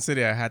 No, Sin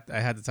City I had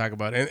to talk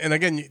about. And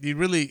again, you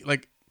really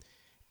like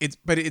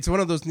it's one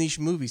of those niche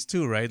movies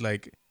too, right?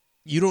 Like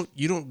you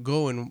don't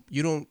go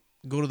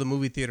to the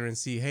movie theater and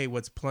see, hey,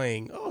 what's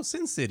playing? Oh,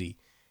 Sin City.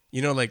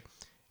 Like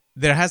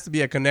there has to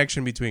be a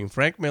connection between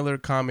Frank Miller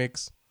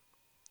comics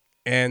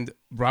and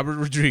Robert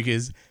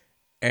Rodriguez,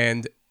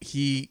 and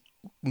he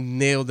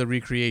nailed the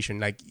recreation.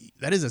 Like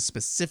that is a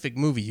specific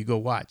movie you go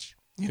watch.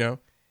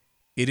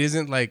 It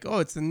isn't like, oh,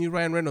 it's the new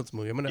Ryan Reynolds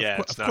movie.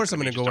 It's of not course I'm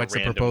gonna gonna be go just a watch The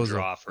random Proposal.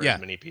 draw for Yeah,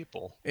 as many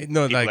people.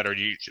 no, People like that are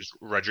just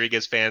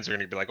Rodriguez fans are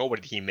gonna be like, oh,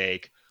 what did he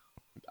make?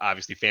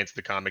 Obviously, fans of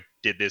the comic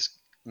did this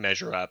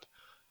measure up,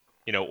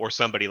 or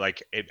somebody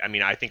like.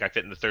 I think I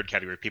fit in the third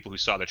category of people who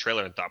saw the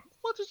trailer and thought,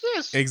 what is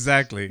this?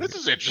 exactly. This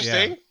is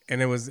interesting. Yeah.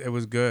 And it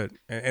was good.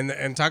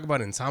 And talk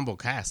about ensemble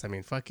cast. I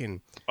mean,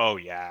 fucking Oh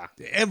yeah.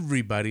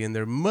 everybody and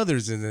their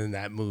mothers in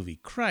that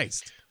movie.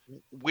 Christ.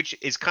 Which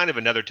is kind of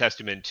another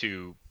testament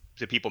to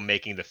the people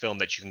making the film,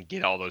 that you can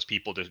get all those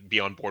people to be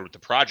on board with the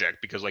project,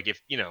 because like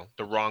if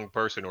the wrong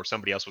person or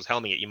somebody else was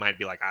helming it, you might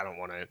be like, I don't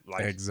want to,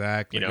 like,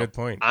 Exactly. Good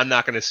point. I'm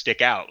not going to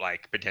stick out,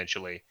 like,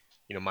 potentially,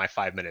 my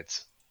 5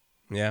 minutes.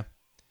 Yeah.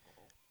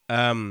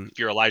 If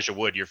you're Elijah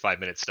Wood, your 5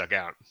 minutes stuck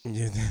out.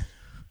 Yeah,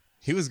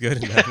 he was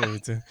good in that movie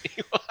too.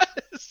 He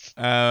was.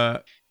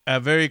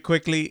 Very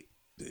quickly,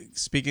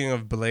 speaking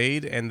of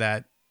Blade and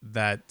that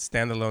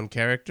standalone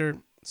character,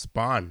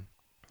 Spawn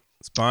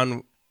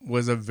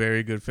was a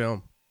very good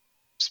film.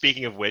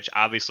 Speaking of which,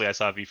 obviously I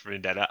saw V for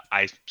Vendetta.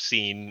 I've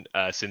seen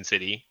Sin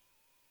City,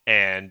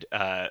 and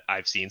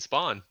I've seen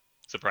Spawn,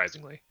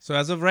 surprisingly. So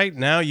as of right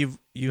now, you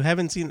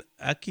haven't seen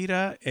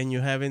Akira and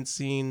you haven't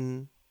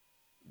seen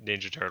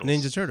Ninja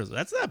Turtles.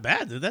 That's not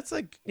bad, dude. That's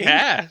like 80,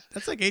 yeah.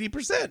 That's like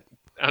 80%.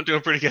 I'm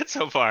doing pretty good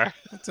so far.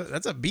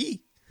 That's a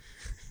B,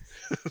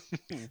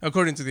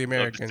 according to the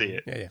American. Love to see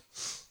it.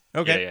 Yeah.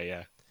 Okay.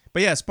 Yeah.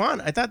 But yeah,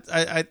 Spawn. I thought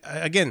I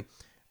again.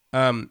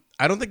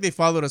 I don't think they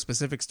followed a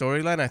specific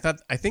storyline.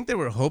 I think they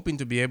were hoping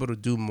to be able to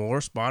do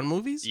more Spawn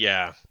movies.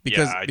 Yeah,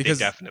 because they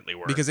definitely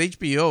were. Because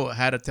HBO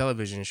had a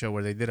television show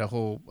where they did a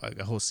whole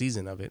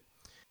season of it.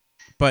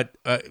 But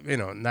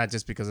not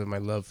just because of my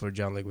love for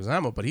John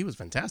Leguizamo, but he was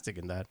fantastic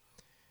in that.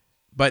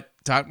 But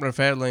Todd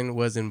McFarlane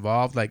was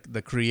involved, like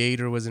the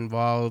creator was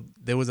involved.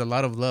 There was a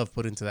lot of love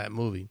put into that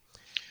movie,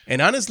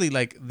 and honestly,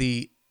 like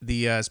the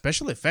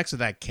special effects of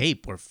that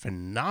cape were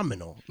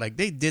phenomenal. Like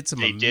they did some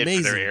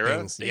amazing for their era.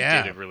 things. They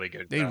did a really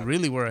good job. They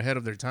really were ahead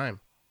of their time.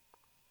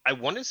 I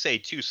want to say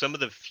too, some of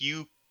the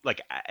few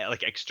like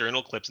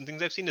external clips and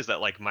things I've seen is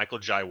that like Michael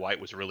Jai White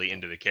was really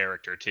into the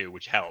character too,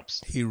 which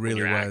helps. He really when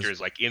your was. actor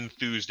is like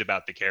enthused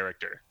about the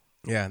character.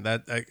 Yeah,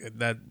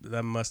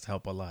 that must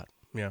help a lot.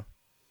 Yeah.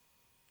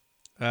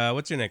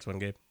 What's your next one,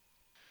 Gabe?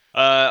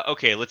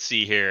 Okay, let's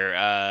see here.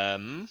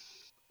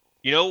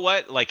 You know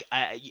what? Like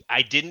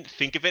I didn't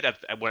think of it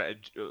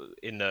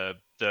in the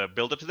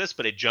build up to this,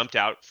 but it jumped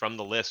out from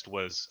the list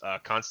was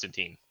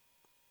Constantine.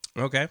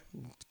 Okay,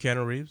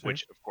 Keanu Reeves,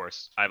 which of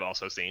course I've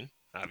also seen.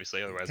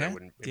 Obviously, otherwise that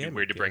wouldn't be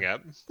weird to bring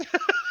up.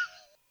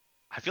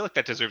 I feel like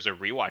that deserves a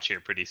rewatch here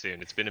pretty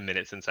soon. It's been a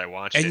minute since I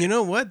watched it. And you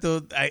know what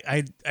though?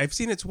 I've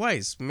seen it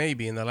twice,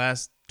 maybe in the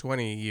last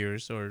 20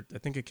 years, or I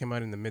think it came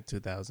out in the mid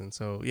 2000s.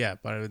 So yeah,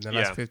 but in the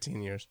last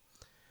 15 years.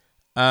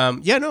 I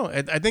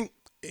think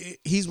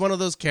he's one of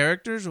those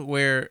characters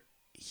where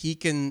he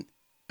can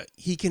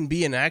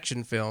be an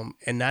action film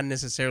and not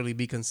necessarily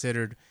be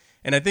considered.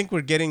 And I think we're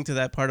getting to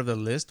that part of the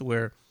list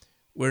where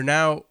we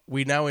now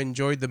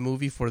enjoyed the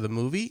movie for the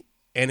movie,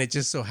 and it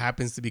just so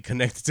happens to be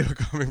connected to a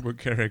comic book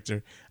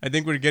character. I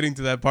think we're getting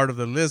to that part of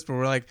the list where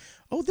we're like,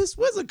 oh, this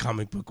was a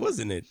comic book,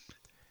 wasn't it?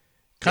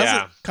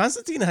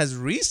 Constantine has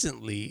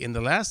recently, in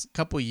the last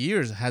couple of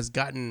years, has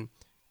gotten,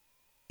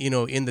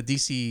 in the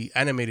DC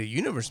animated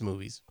universe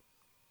movies.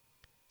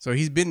 So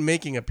he's been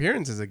making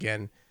appearances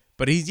again.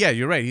 But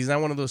you're right. He's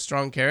not one of those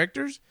strong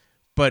characters.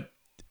 But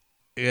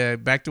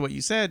back to what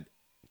you said,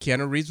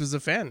 Keanu Reeves was a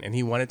fan, and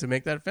he wanted to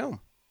make that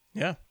film.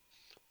 Yeah.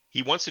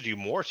 He wants to do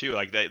more, too.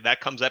 Like,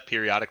 that comes up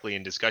periodically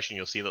in discussion.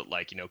 You'll see that,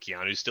 like,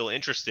 Keanu's still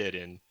interested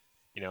in,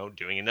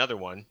 doing another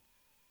one.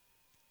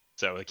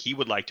 So, like, he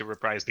would like to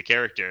reprise the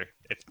character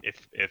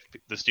if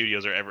the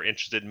studios are ever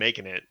interested in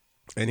making it.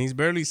 And he's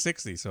barely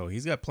 60, so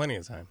he's got plenty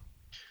of time.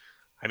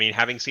 I mean,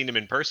 having seen him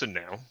in person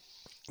now,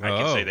 I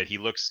can say that he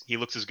looks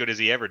as good as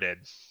he ever did.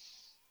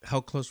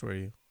 How close were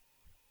you?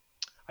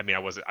 I mean,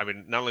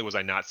 not only was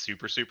I not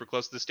super, super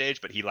close to the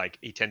stage, but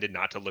he tended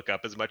not to look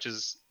up as much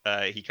as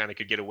he kind of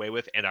could get away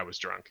with, and I was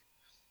drunk.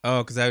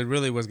 Oh, because I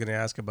really was going to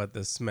ask about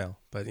the smell,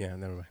 but yeah,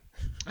 never mind.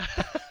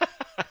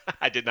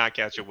 I did not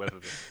catch a whiff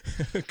of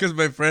it. Because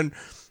my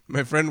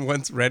friend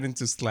once ran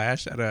into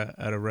Slash at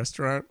a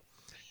restaurant,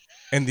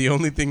 and the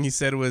only thing he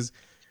said was,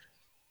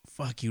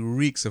 "Fuck, he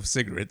reeks of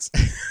cigarettes."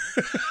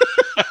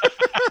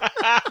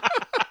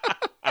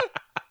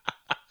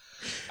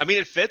 I mean,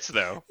 it fits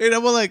though. And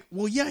I'm like,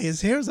 well, yeah,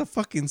 his hair's a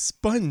fucking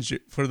sponge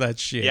for that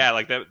shit. Yeah,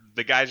 like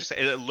the guy just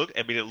it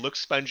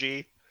looks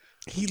spongy.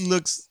 He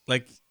looks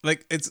like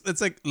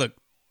it's like, look,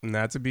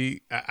 not to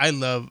be, I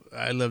love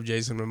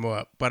Jason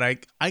Momoa, but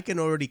I can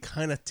already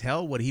kind of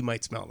tell what he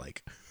might smell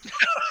like.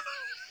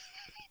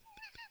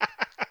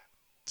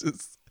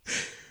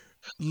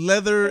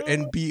 leather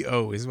and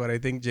BO is what I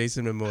think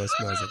Jason Momoa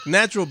smells like.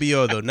 Natural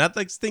BO though, not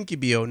like stinky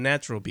BO,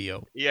 natural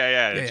BO.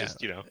 Yeah. Yeah,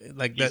 Just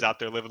like he's that. out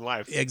there living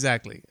life.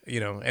 Exactly.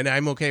 And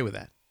I'm okay with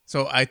that.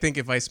 So I think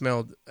if I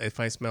smelled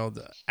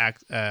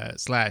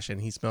Slash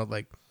and he smelled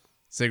like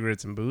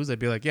cigarettes and booze, I'd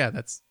be like, yeah,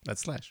 that's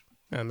Slash.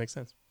 Yeah, that makes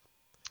sense.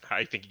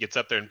 I think he gets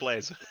up there and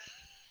plays.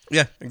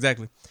 Yeah,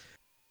 exactly.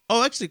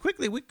 Oh, actually,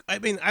 quickly,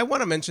 I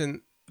want to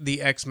mention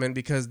the X-Men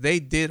because they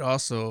did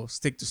also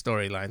stick to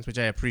storylines, which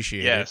I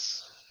appreciated.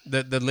 Yes.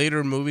 The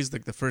later movies,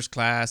 like the First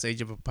Class,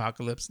 Age of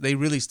Apocalypse, they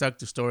really stuck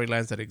to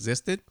storylines that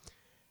existed.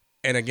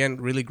 And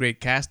again, really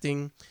great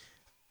casting.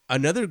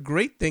 Another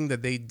great thing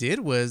that they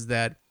did was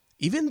that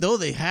even though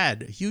they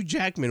had Hugh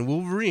Jackman,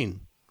 Wolverine,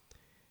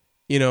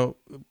 you know,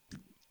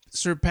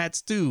 Sir Pat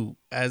Stew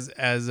as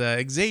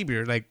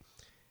Xavier, like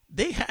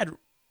they had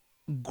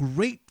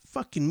great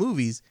fucking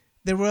movies.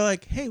 They were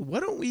like, hey, why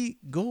don't we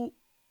go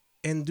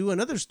and do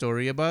another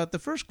story about the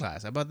First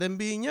Class, about them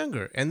being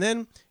younger, and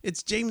then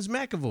it's James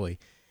McAvoy,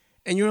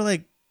 and you're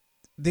like,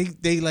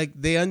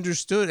 they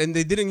understood, and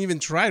they didn't even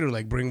try to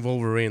like bring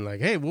Wolverine, like,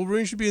 hey,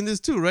 Wolverine should be in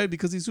this too, right?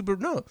 Because he's super.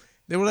 No,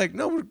 they were like,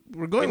 no,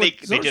 we're I going mean,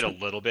 with they did a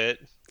little bit.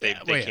 They yeah,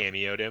 well, yeah.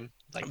 cameoed him.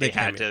 Like They they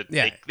had cameo. to.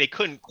 Yeah. They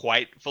couldn't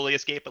quite fully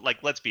escape, but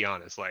like let's be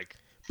honest, like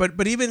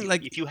But even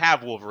like if you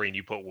have Wolverine,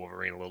 you put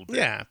Wolverine a little bit.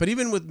 yeah, but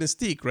even with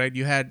Mystique, right?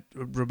 You had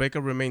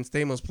Rebecca Romaine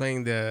Stamos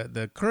playing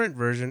the current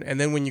version, and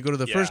then when you go to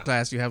the First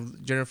Class, you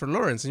have Jennifer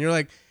Lawrence, and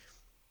you're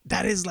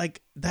that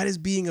is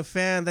being a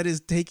fan. That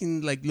is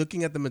taking like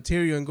looking at the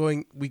material and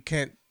going, we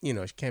can't, she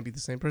can't be the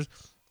same person.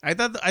 I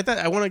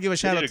want to give a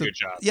shout out to. Good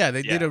job. Yeah,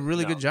 they did a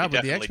really No, good job they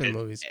with the definitely X-Men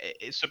did. movies.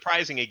 It's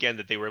surprising again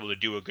that they were able to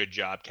do a good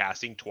job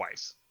casting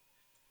twice.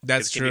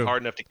 That's It can true. be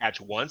hard enough to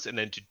catch once, and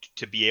then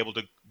to be able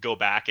to go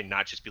back and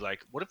not just be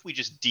like, what if we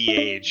just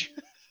de-age?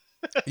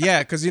 Yeah,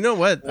 because you know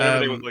what?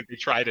 Whatever they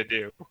try to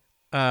do.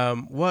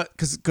 What?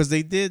 Because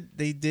they did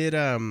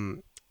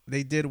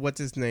what's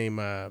his name?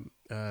 Oh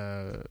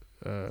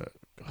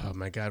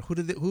my God,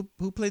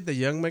 who played the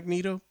young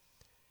Magneto?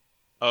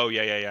 Oh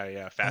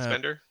yeah.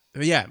 Fassbender.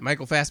 Yeah,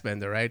 Michael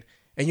Fassbender, right?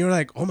 And you're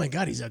like, oh my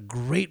God, he's a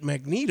great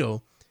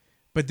Magneto.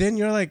 But then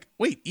you're like,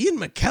 wait, Ian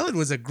McKellen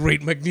was a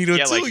great Magneto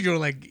too. Like, you're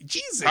like,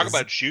 Jesus. Talk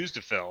about shoes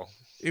to fill.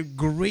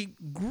 Great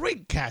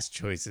cast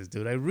choices,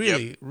 dude. I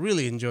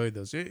really enjoyed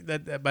those.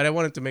 But I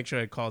wanted to make sure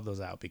I called those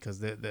out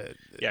because that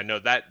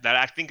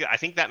I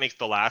think that makes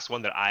the last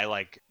one that I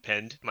like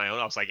penned my own.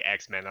 I was like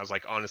X-Men. I was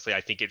like, honestly,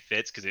 I think it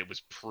fits because it was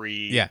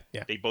pre. Yeah.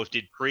 They both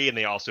did pre, and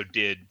they also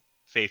did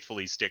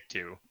faithfully stick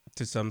to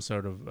some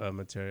sort of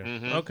material.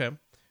 Mm-hmm. Okay.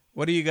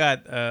 What do you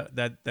got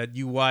that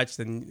you watched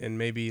and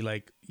maybe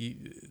like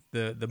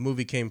the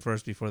movie came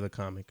first before the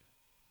comic?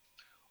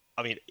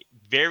 I mean,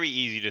 very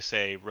easy to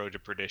say Road to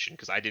Perdition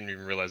because I didn't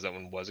even realize that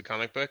one was a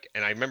comic book,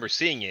 and I remember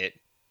seeing it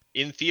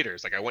in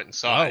theaters. Like I went and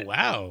saw it. Oh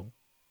wow!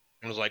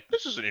 And was like,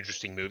 this is an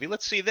interesting movie.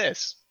 Let's see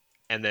this.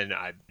 And then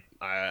I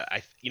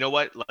you know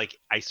what? Like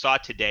I saw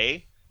it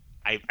today.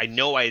 I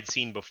know I had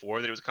seen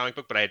before that it was a comic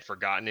book, but I had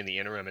forgotten in the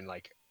interim. And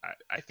like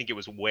I think it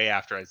was way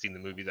after I'd seen the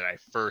movie that I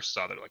first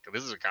saw that. Like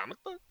this is a comic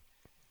book.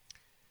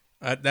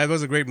 That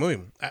was a great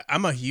movie.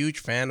 I'm a huge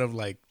fan of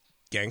like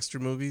gangster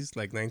movies,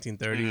 like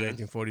 1930s,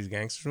 1940s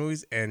gangster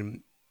movies,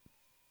 and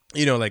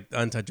like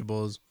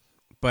Untouchables.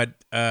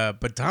 But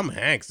Tom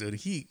Hanks, dude,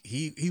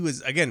 he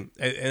was again,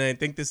 and I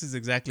think this is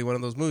exactly one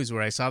of those movies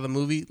where I saw the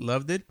movie,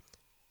 loved it,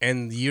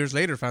 and years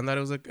later found out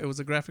it was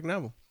a graphic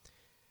novel.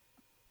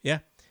 Yeah.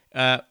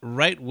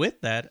 Right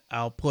with that,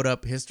 I'll put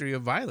up History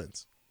of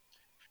Violence.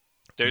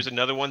 There's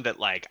another one that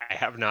like I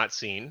have not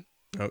seen.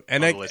 Oh,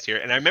 and on the list here,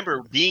 and I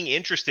remember being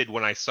interested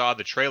when I saw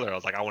the trailer. I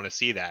was like, I want to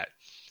see that,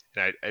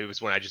 and it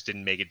was when I just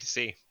didn't make it to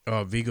see.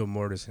 Oh, Viggo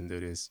Mortensen,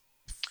 dude, is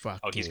fucking.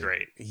 Oh, he's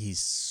great. He's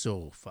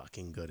so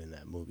fucking good in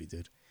that movie,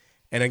 dude.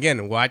 And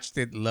again, watched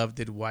it,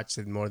 loved it, watched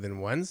it more than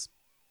once.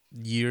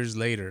 Years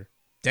later,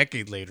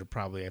 decade later,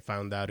 probably, I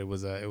found out it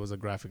was a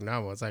graphic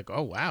novel. It's like,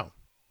 oh wow.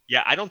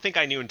 Yeah, I don't think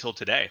I knew until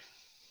today.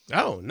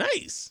 Oh,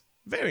 nice,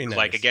 very nice.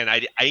 Like again,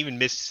 I even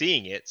missed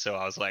seeing it, so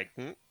I was like,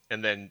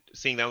 and then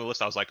seeing that on the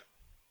list, I was like.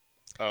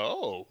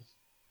 Oh.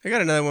 I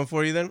got another one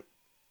for you then.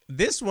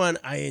 This one,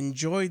 I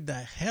enjoyed the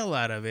hell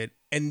out of it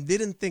and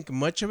didn't think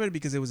much of it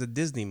because it was a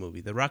Disney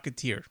movie, The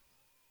Rocketeer.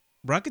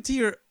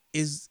 Rocketeer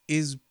is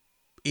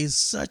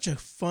such a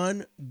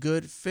fun,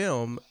 good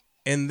film.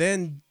 And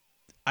then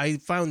I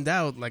found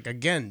out, like,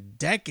 again,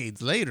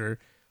 decades later,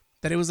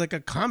 that it was like a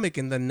comic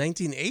in the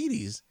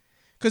 1980s.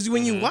 Because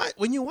when you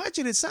watch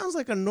it, it sounds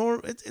like a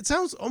norm. It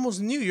sounds almost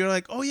new. You're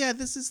like, oh yeah,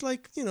 this is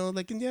like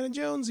like Indiana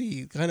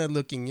Jonesy kind of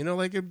looking.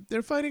 Like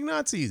they're fighting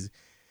Nazis.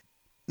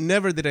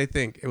 Never did I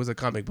think it was a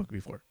comic book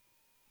before.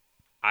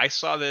 I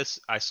saw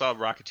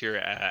Rocketeer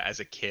as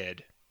a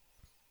kid,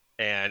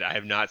 and I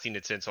have not seen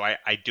it since. So I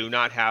do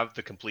not have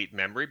the complete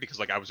memory because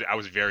like I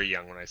was very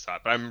young when I saw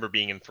it, but I remember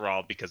being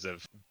enthralled because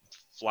of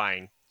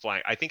flying.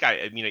 I think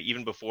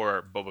even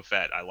before Boba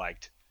Fett, I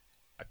liked.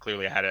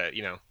 Clearly, I had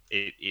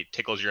it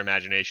tickles your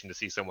imagination to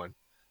see someone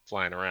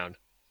flying around.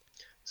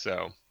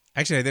 So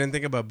Actually, I didn't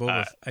think about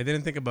Uh, I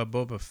didn't think about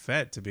Boba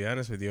Fett, to be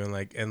honest with you, and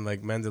like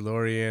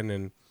Mandalorian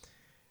and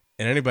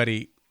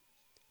anybody.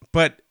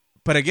 But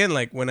but again,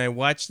 like when I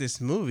watched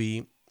this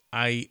movie,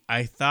 I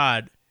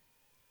thought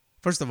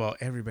first of all,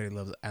 everybody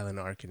loves Alan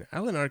Arkin.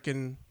 Alan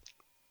Arkin,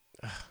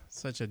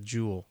 such a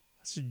jewel.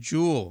 Such a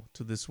jewel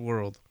to this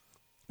world.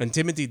 And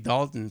Timothy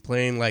Dalton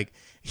playing like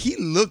he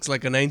looks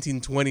like a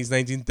 1920s,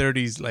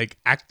 1930s like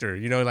actor.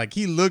 You know, like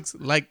he looks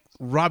like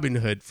Robin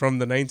Hood from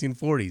the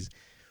 1940s.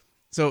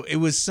 So it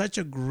was such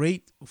a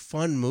great,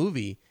 fun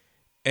movie,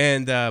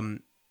 and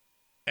and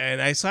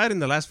I saw it in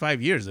the last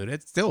 5 years. Dude.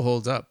 It still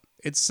holds up.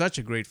 It's such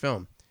a great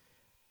film.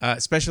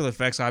 Special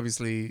effects,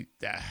 obviously,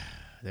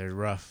 they're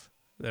rough.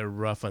 They're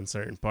rough on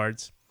certain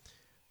parts.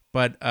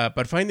 But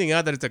finding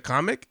out that it's a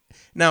comic.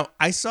 Now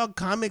I saw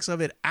comics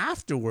of it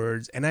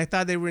afterwards, and I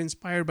thought they were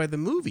inspired by the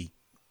movie.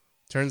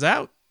 Turns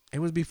out it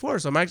was before.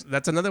 So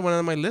that's another one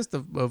on my list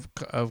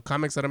of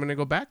comics that I'm gonna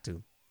go back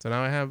to. So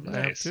now I have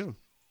nice. two.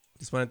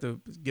 Just wanted to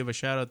give a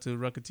shout out to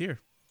Rocketeer.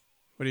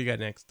 What do you got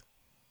next?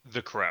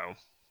 The Crow.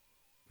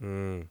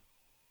 Mm,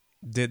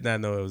 did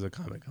not know it was a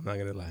comic. I'm not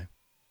gonna lie.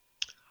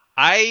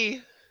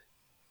 I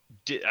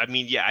I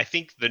mean, yeah, I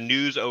think the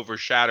news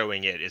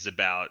overshadowing it is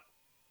about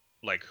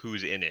like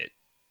who's in it.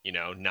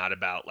 Not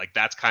about like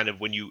that's kind of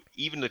when you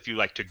even if you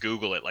like to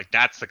Google it, like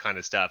that's the kind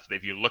of stuff.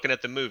 If you're looking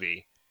at the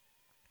movie,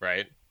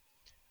 right?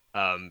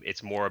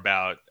 It's more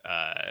about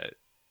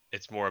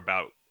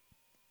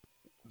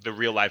the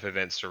real life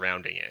events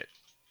surrounding it.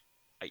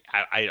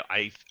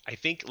 I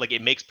think like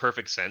it makes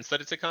perfect sense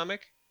that it's a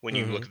comic when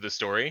you Mm-hmm. look at the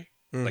story.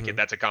 Like Mm-hmm.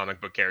 that's a comic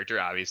book character,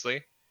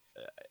 obviously.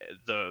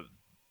 The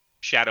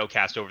shadow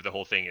cast over the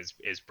whole thing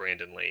is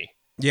Brandon Lee.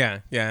 Yeah,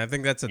 yeah. I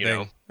think that's the You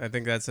know, thing. I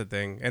think that's the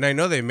thing. And I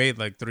know they made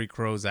like three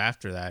crows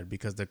after that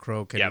because the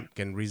crow yep,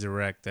 can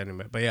resurrect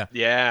anyway. But yeah,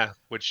 yeah.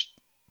 Which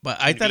but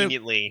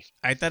conveniently,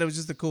 I thought it was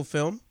just a cool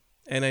film,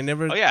 and I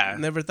oh yeah,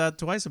 never thought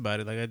twice about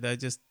it. Like I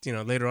just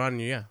later on,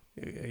 yeah,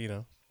 you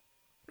know.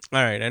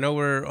 All right, I know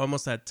we're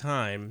almost at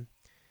time.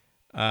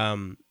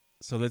 Um,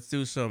 so let's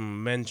do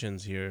some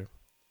mentions here.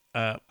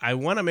 I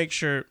want to make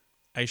sure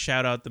I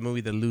shout out the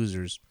movie The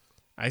Losers.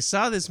 I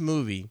saw this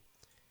movie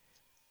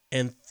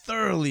and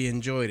thoroughly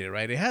enjoyed it.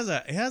 Right, it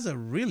has a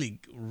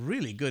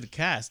really good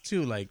cast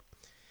too. Like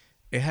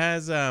it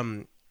has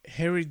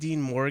Harry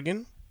Dean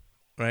Morgan,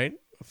 right,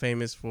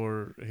 famous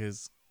for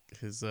his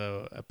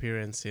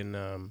appearance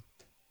in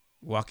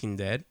Walking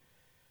Dead.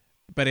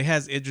 But it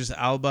has Idris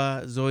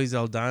Alba, Zoe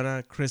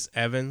Saldana, Chris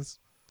Evans.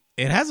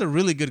 It has a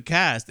really good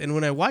cast, and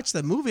when I watched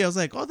the movie, I was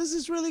like, "Oh, this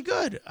is really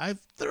good." I've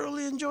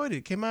thoroughly enjoyed it.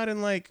 It came out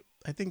in like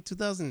I think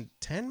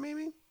 2010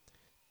 maybe,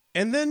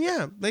 and then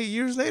yeah, like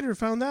years later,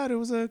 found out it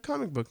was a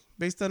comic book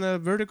based on a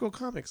Vertigo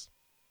Comics.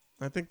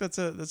 I think that's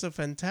a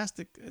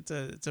fantastic.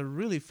 It's a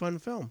really fun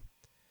film.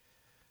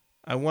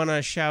 I want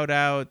to shout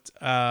out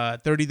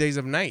 30 Days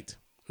of Night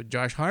with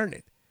Josh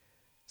Hartnett.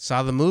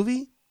 Saw the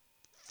movie,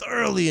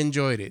 thoroughly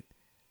enjoyed it.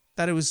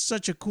 Thought it was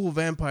such a cool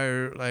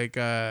vampire like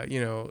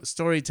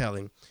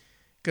storytelling.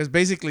 Because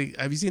basically,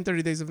 have you seen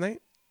 30 Days of Night?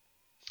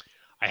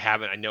 I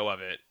haven't. I know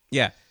of it.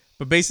 Yeah,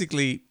 but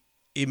basically,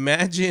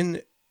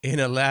 imagine in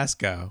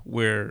Alaska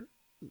where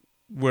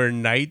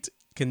night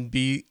can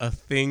be a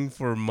thing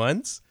for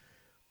months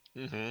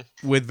Hmm.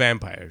 with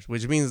vampires,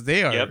 which means they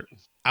Yep. are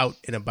out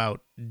and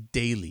about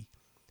daily.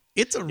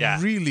 It's a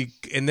Yeah. really,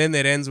 and then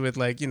it ends with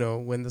like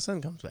when the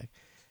sun comes back.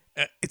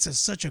 It's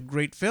such a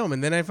great film,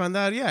 and then I found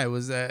out, yeah, it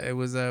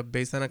was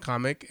based on a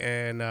comic,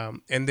 and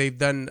they've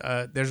done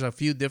there's a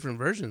few different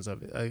versions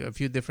of it, a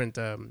few different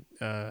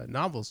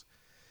novels.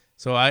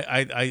 So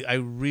I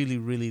really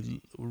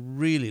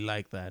really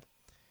like that.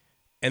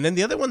 And then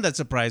the other one that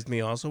surprised me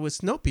also was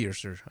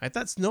Snowpiercer. I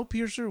thought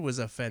Snowpiercer was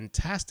a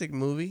fantastic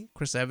movie.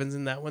 Chris Evans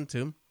in that one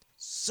too.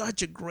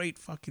 Such a great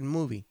fucking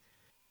movie.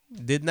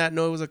 Did not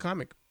know it was a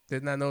comic.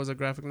 Did not know it was a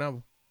graphic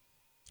novel.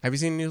 Have you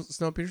seen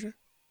Snowpiercer?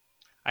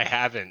 I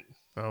haven't.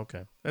 Oh,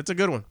 okay, that's a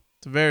good one.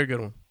 It's a very good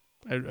one.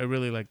 I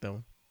really like that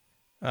one.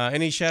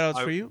 Any shout outs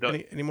I, for you?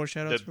 the Any more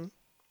shout outs the for me?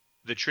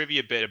 the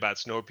trivia bit about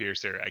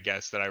Snowpiercer, I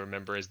guess that I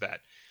remember is that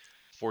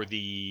for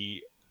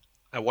the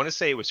I want to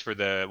say it was for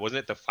the wasn't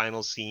it the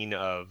final scene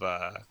of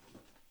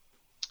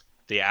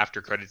the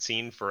after credit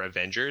scene for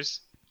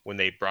Avengers when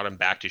they brought him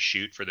back to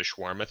shoot for the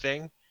shawarma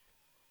thing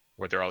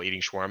where they're all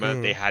eating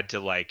shawarma. They Mm-hmm. had to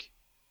like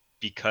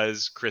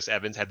because Chris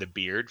Evans had the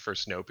beard for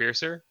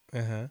Snowpiercer.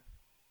 Uh huh.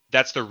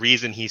 That's the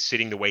reason he's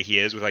sitting the way he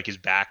is with like his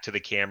back to the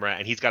camera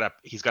and he's got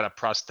a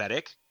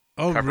prosthetic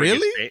Oh, covering his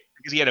really? face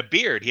because he had a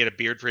beard. He had a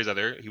beard for his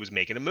other. He was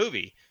making a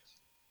movie,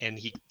 and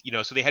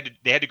so they had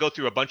to go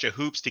through a bunch of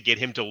hoops to get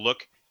him to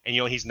look. And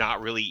he's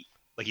not really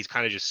like he's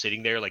kind of just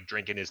sitting there like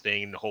drinking his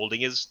thing and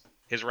holding his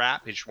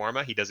wrap, his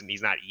shawarma.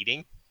 He's not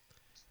eating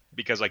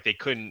because like they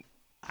couldn't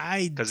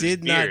I because his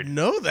did not beard.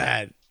 know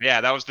that. Yeah,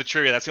 that was the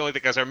trivia. That's the only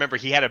thing because I remember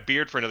he had a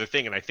beard for another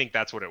thing, and I think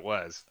that's what it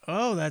was.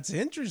 Oh, that's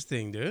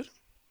interesting, dude.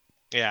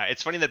 Yeah,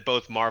 it's funny that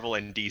both Marvel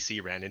and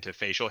DC ran into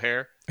facial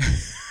hair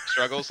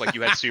struggles. Like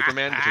you had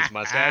Superman with his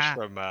mustache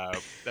from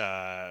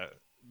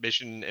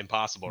Mission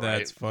Impossible, right?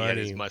 That's He had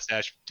his funny.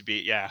 mustache to be,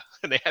 yeah,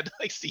 and they had to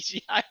like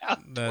CGI out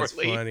That's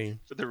poorly funny.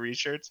 for the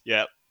reshirts.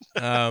 Yep.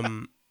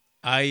 Um,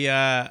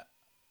 I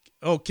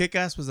oh,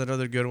 Kick-Ass was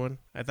another good one.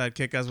 I thought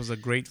Kick-Ass was a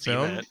great Seen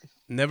film. that.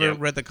 Never Yep.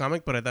 read the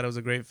comic, but I thought it was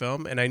a great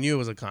film, and I knew it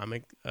was a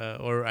comic,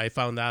 or I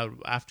found out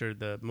after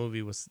the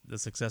movie was the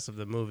success of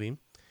the movie.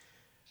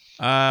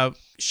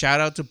 Shout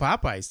out to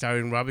Popeye,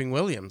 starring Robin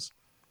Williams.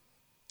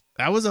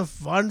 That was a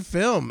fun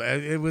film.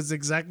 It was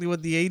exactly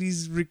what the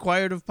 '80s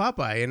required of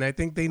Popeye, and I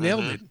think they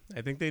nailed Mm-hmm. it.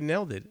 I think they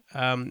nailed it.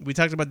 We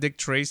talked about Dick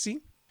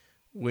Tracy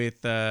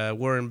with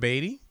Warren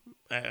Beatty.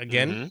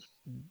 Again,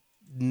 Mm-hmm.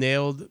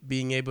 nailed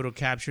being able to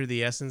capture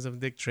the essence of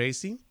Dick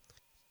Tracy.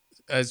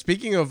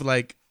 Speaking of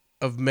like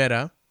of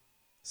meta,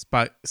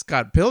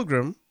 Scott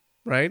Pilgrim,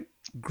 right?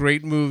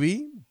 Great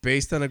movie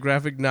based on a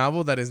graphic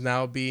novel that is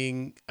now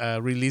being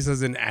released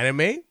as an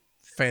anime.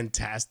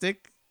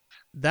 Fantastic.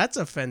 That's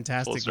a Full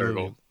fantastic movie.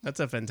 circle. That's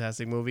a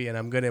fantastic movie, and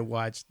I'm gonna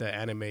watch the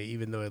anime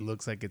even though it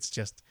looks like it's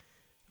just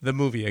the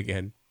movie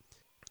again.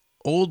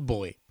 Old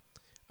Boy.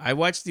 I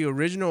watched the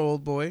original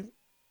Old Boy.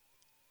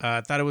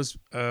 I thought it was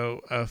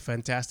a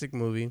fantastic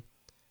movie.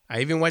 I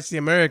even watched the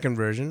American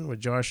version with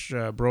Josh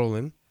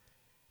Brolin,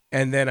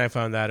 and then I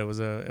found out it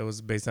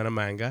was based on a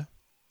manga.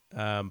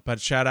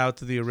 But shout out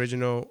to the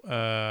original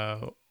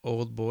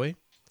Old Boy.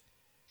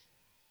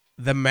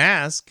 The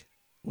Mask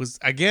was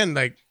again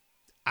like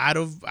out.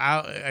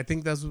 I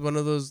think that's one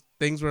of those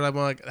things where I'm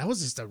like, that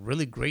was just a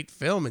really great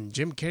film, and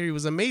Jim Carrey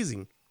was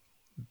amazing,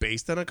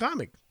 based on a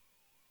comic,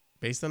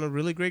 based on a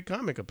really great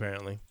comic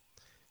apparently.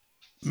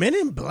 Men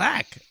in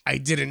Black, I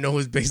didn't know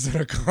was based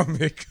on a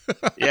comic.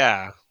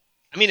 Yeah.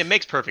 I mean, it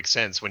makes perfect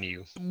sense when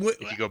you What-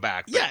 if you go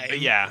back, but yeah, but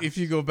yeah, if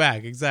you go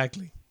back,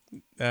 exactly.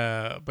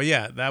 But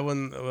yeah, that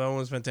one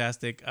was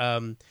fantastic.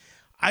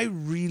 I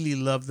really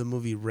love the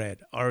movie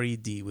Red,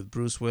 R-E-D, with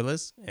Bruce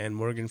Willis and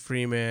Morgan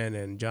Freeman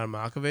and John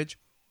Malkovich.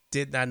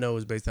 Did not know it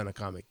was based on a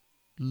comic.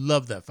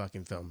 Love that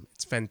fucking film.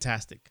 It's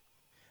fantastic.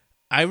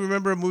 I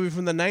remember a movie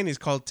from the 90s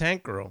called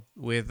Tank Girl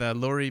with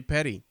Lori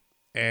Petty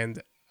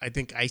and I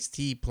think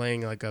Ice-T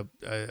playing like a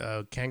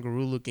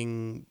kangaroo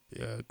looking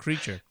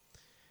creature.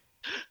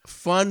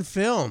 Fun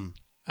film.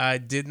 I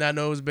did not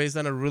know it was based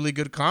on a really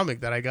good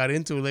comic that I got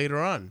into later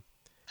on.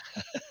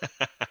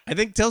 I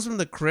think Tales from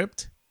the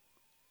Crypt.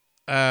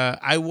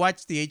 I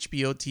watched the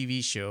HBO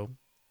TV show,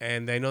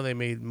 and I know they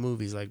made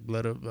movies like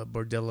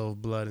Bordello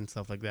of Blood and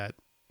stuff like that.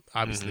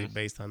 Obviously hmm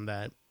based on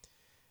that.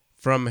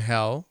 From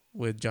Hell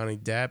with Johnny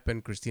Depp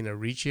and Christina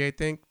Ricci, I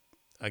think.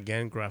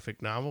 Again,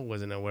 graphic novel.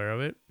 Wasn't aware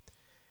of it.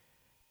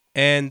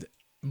 And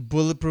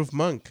Bulletproof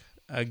Monk.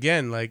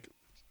 Again, like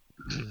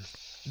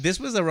this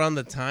was around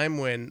the time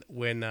when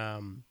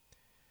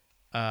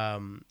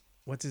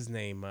what's his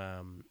name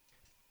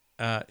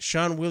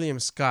Sean William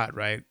Scott,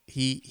 right?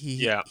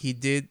 yeah, He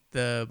did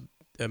the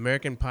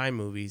American Pie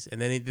movies, and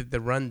then he did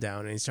the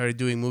Rundown, and he started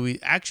doing movie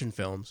action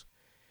films,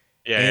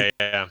 and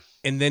yeah.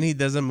 then he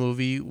does a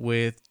movie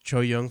with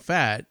Cho Young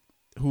Fat,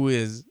 who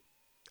is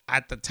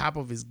at the top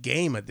of his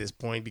game at this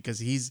point because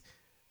he's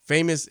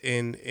famous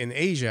in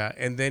Asia,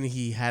 and then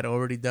he had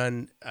already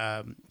done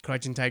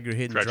Crouching Tiger,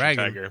 Hidden Crouching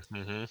Dragon. Tiger.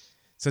 hmm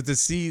So to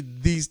see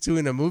these two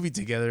in a movie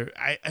together,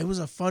 it was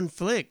a fun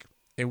flick.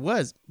 It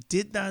was.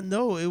 Did not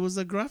know it was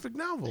a graphic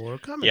novel or a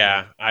comic book.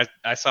 Yeah,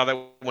 I saw that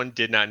one.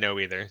 Did not know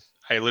either.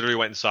 I literally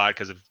went and saw it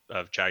because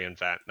of Chow Yun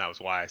Fat. That was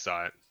why I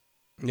saw it.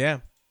 Yeah,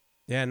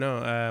 yeah,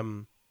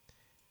 no.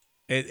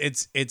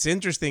 It's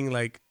interesting.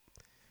 Like,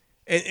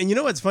 and you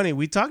know what's funny?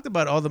 We talked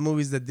about all the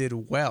movies that did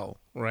well,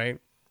 right?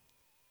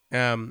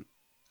 Um,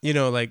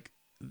 like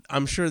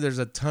I'm sure there's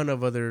a ton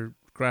of other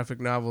graphic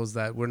novels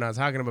that we're not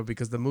talking about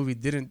because the movie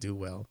didn't do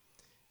well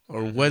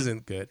or hmm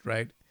wasn't good,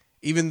 right?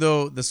 Even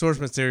though the source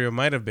material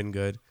might have been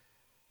good,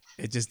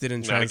 it just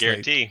didn't Not a translate.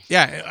 guarantee.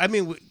 Yeah, I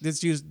mean,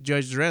 let's use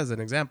Judge Dredd as an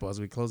example as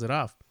we close it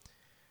off.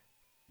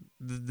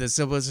 The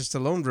Sylvester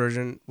Stallone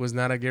version was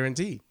not a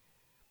guarantee.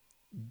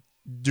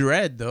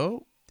 Dredd,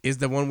 though, is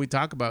the one we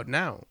talk about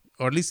now,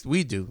 or at least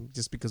we do,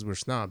 just because we're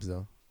snobs,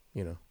 though.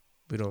 We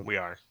don't. We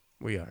are.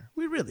 We are.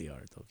 We really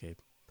are, though, Gabe.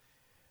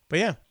 But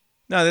yeah,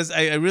 no, this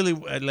I really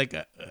like.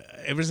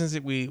 Ever since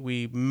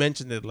we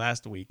mentioned it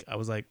last week, I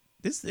was like,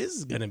 this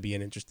is gonna be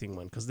an interesting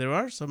one because there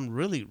are some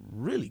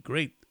really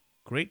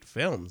great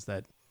films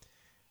that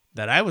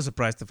I was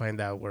surprised to find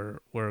out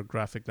were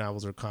graphic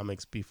novels or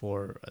comics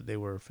before they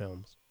were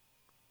films.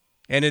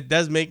 And it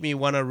does make me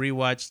want to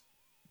rewatch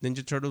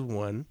Ninja Turtles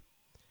 1.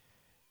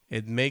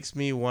 It makes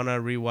me want to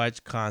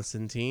rewatch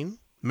Constantine.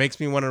 Makes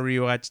me want to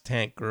rewatch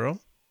Tank Girl.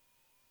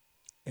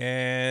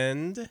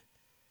 And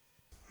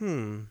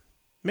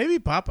maybe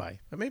Popeye.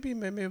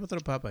 Maybe I'll throw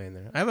Popeye in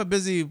there. I have a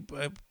busy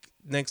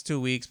next 2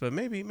 weeks, but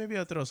maybe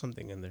I'll throw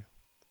something in there.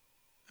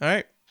 All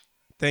right.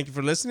 Thank you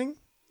for listening,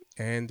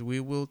 and we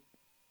will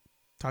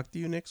talk to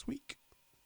you next week.